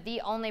one of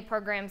the only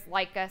programs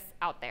like us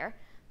out there.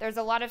 There's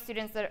a lot of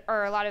students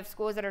or a lot of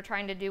schools that are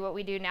trying to do what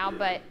we do now,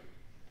 but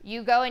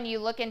you go and you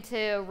look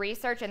into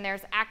research, and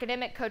there's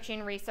academic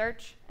coaching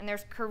research, and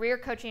there's career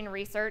coaching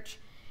research,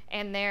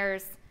 and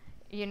there's,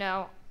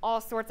 all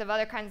sorts of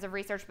other kinds of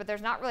research, but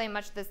there's not really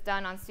much that's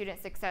done on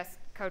student success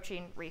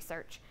coaching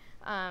research,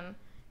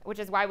 which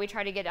is why we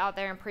try to get out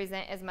there and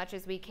present as much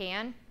as we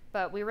can.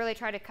 But we really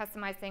try to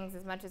customize things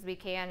as much as we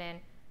can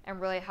and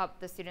really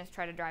help the students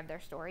try to drive their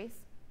stories.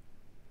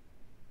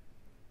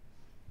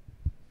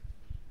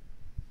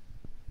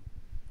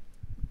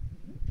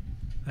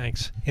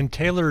 Thanks. In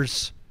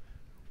Taylor's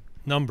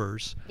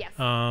numbers, yes.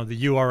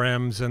 The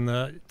URMs and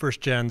the first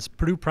gens,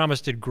 Purdue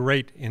Promise did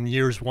great in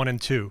years 1 and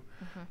 2.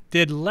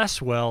 Did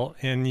less well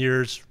in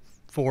years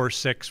 4,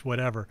 6,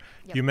 whatever.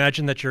 Yep. Do you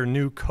imagine that your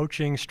new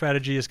coaching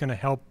strategy is going to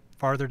help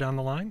farther down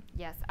the line?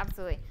 Yes,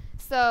 absolutely.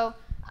 So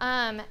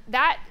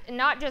that,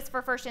 not just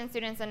for first-gen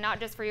students and not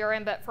just for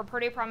URM, but for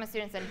Purdue Promise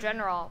students in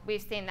general,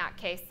 we've seen that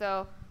case.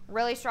 So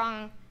really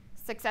strong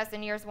success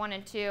in years 1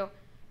 and 2.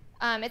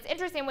 It's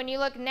interesting when you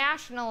look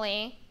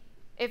nationally,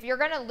 if you're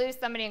going to lose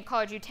somebody in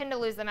college, you tend to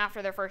lose them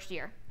after their first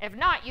year. If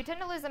not, you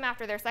tend to lose them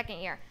after their second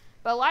year.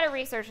 But a lot of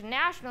research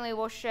nationally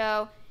will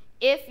show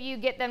if you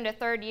get them to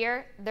third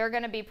year, they're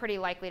going to be pretty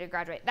likely to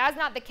graduate. That's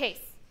not the case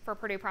for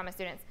Purdue Promise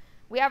students.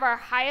 We have our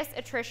highest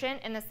attrition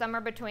in the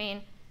summer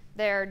between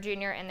their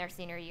junior and their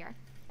senior year.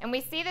 And we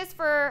see this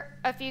for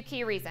a few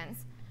key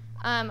reasons.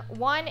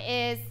 One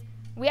is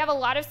we have a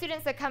lot of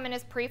students that come in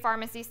as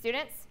pre-pharmacy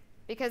students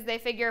because they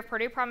figure if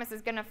Purdue Promise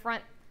is going to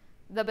front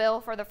the bill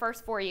for the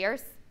first 4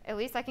 years, at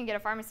least I can get a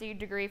pharmacy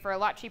degree for a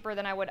lot cheaper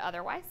than I would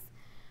otherwise.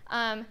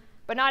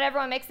 But not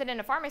everyone makes it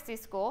into pharmacy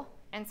school.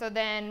 And so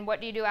then what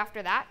do you do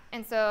after that?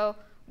 And so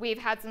we've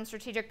had some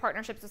strategic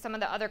partnerships with some of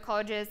the other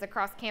colleges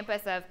across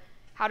campus of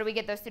how do we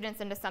get those students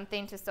into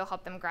something to still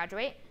help them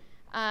graduate.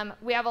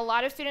 We have a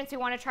lot of students who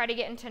want to try to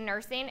get into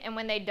nursing, and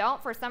when they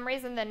don't, for some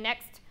reason, the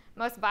next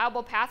most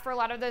viable path for a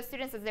lot of those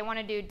students is they want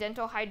to do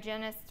dental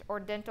hygienist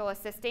or dental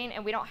assisting,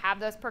 and we don't have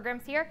those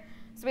programs here.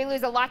 So we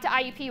lose a lot to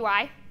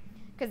IUPUI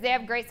because they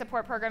have great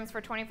support programs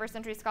for 21st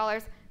Century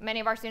Scholars.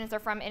 Many of our students are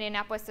from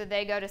Indianapolis, so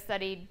they go to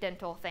study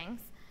dental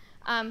things.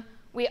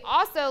 We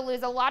also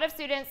lose a lot of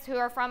students who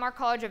are from our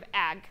College of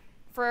Ag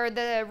for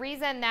the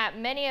reason that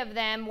many of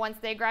them, once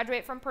they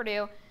graduate from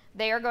Purdue,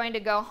 they are going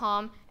to go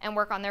home and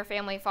work on their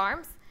family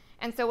farms.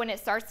 And so when it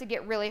starts to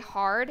get really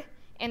hard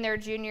in their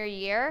junior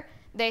year,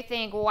 they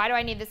think, well, why do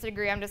I need this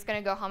degree? I'm just going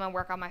to go home and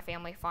work on my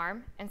family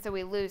farm. And so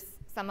we lose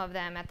some of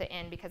them at the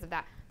end because of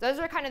that. Those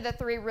are kind of the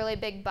 3 really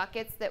big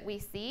buckets that we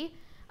see.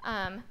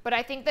 But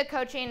I think the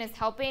coaching is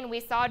helping. We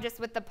saw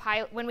just with the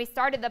pilot, when we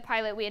started the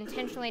pilot, we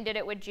intentionally did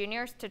it with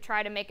juniors to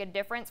try to make a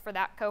difference for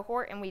that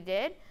cohort, and we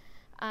did.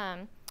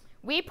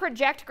 We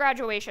project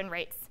graduation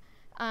rates,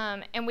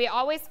 and we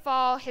always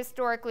fall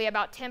historically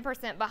about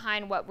 10%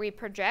 behind what we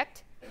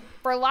project.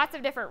 for lots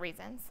of different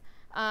reasons.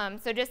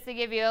 So just to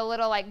give you a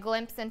little like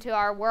glimpse into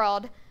our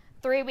world,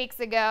 3 weeks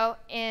ago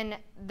in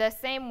the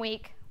same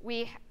week,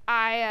 we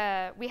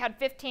had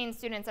 15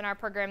 students in our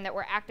program that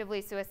were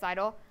actively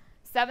suicidal,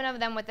 7 of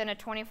them within a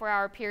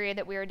 24-hour period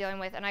that we were dealing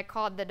with, and I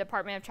called the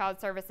Department of Child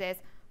Services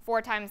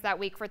 4 times that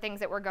week for things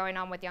that were going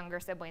on with younger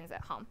siblings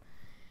at home.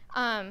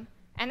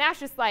 And that's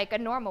just like a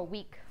normal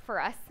week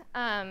for us.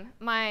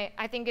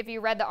 I think if you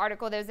read the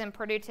article that was in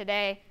Purdue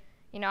today,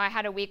 you know, I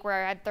had a week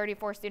where I had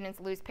 34 students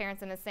lose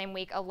parents in the same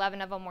week.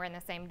 11 of them were in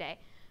the same day.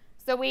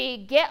 So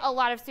we get a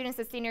lot of students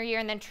this senior year,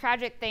 and then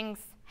tragic things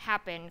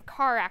happen,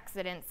 car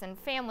accidents and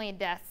family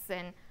deaths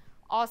and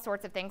all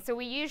sorts of things. So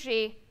we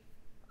usually,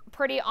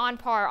 pretty on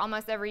par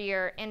almost every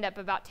year, end up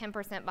about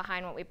 10%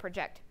 behind what we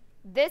project.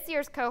 This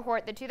year's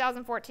cohort, the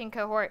 2014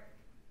 cohort,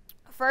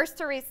 first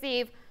to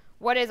receive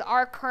what is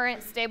our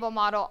current stable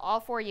model all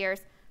 4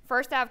 years,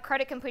 first to have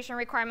credit completion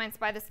requirements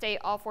by the state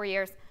all 4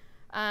 years,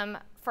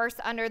 first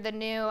under the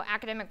new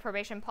academic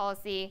probation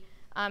policy,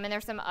 and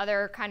there's some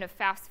other kind of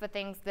FAFSA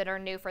things that are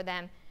new for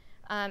them.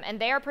 And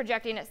they are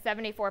projecting at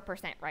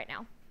 74% right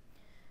now.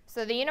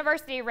 So the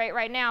university rate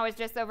right now is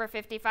just over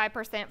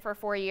 55% for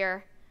 4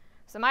 year.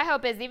 So my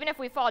hope is even if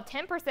we fall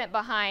 10%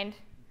 behind,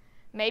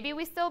 maybe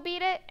we still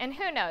beat it, and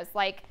who knows,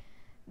 like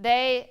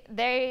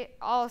they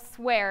all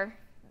swear,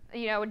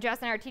 you know,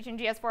 Justin and I are teaching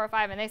GS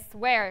 405, and they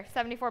swear,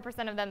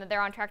 74% of them, that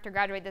they're on track to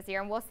graduate this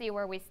year, and we'll see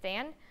where we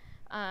stand.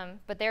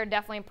 But they're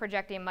definitely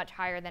projecting much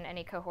higher than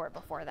any cohort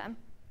before them.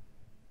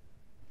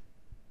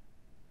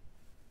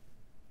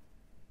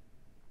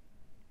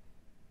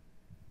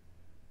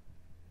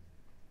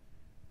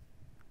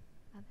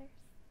 Others?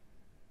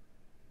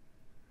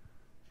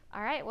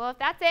 All right, well, if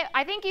that's it,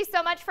 I thank you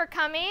so much for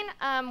coming.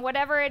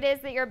 Whatever it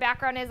is that your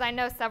background is, I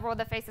know several of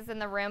the faces in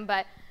the room,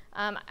 but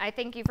I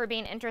thank you for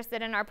being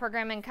interested in our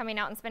program and coming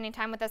out and spending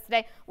time with us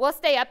today. We'll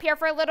stay up here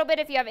for a little bit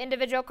if you have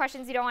individual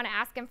questions you don't want to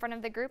ask in front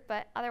of the group,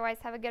 but otherwise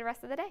have a good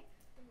rest of the day.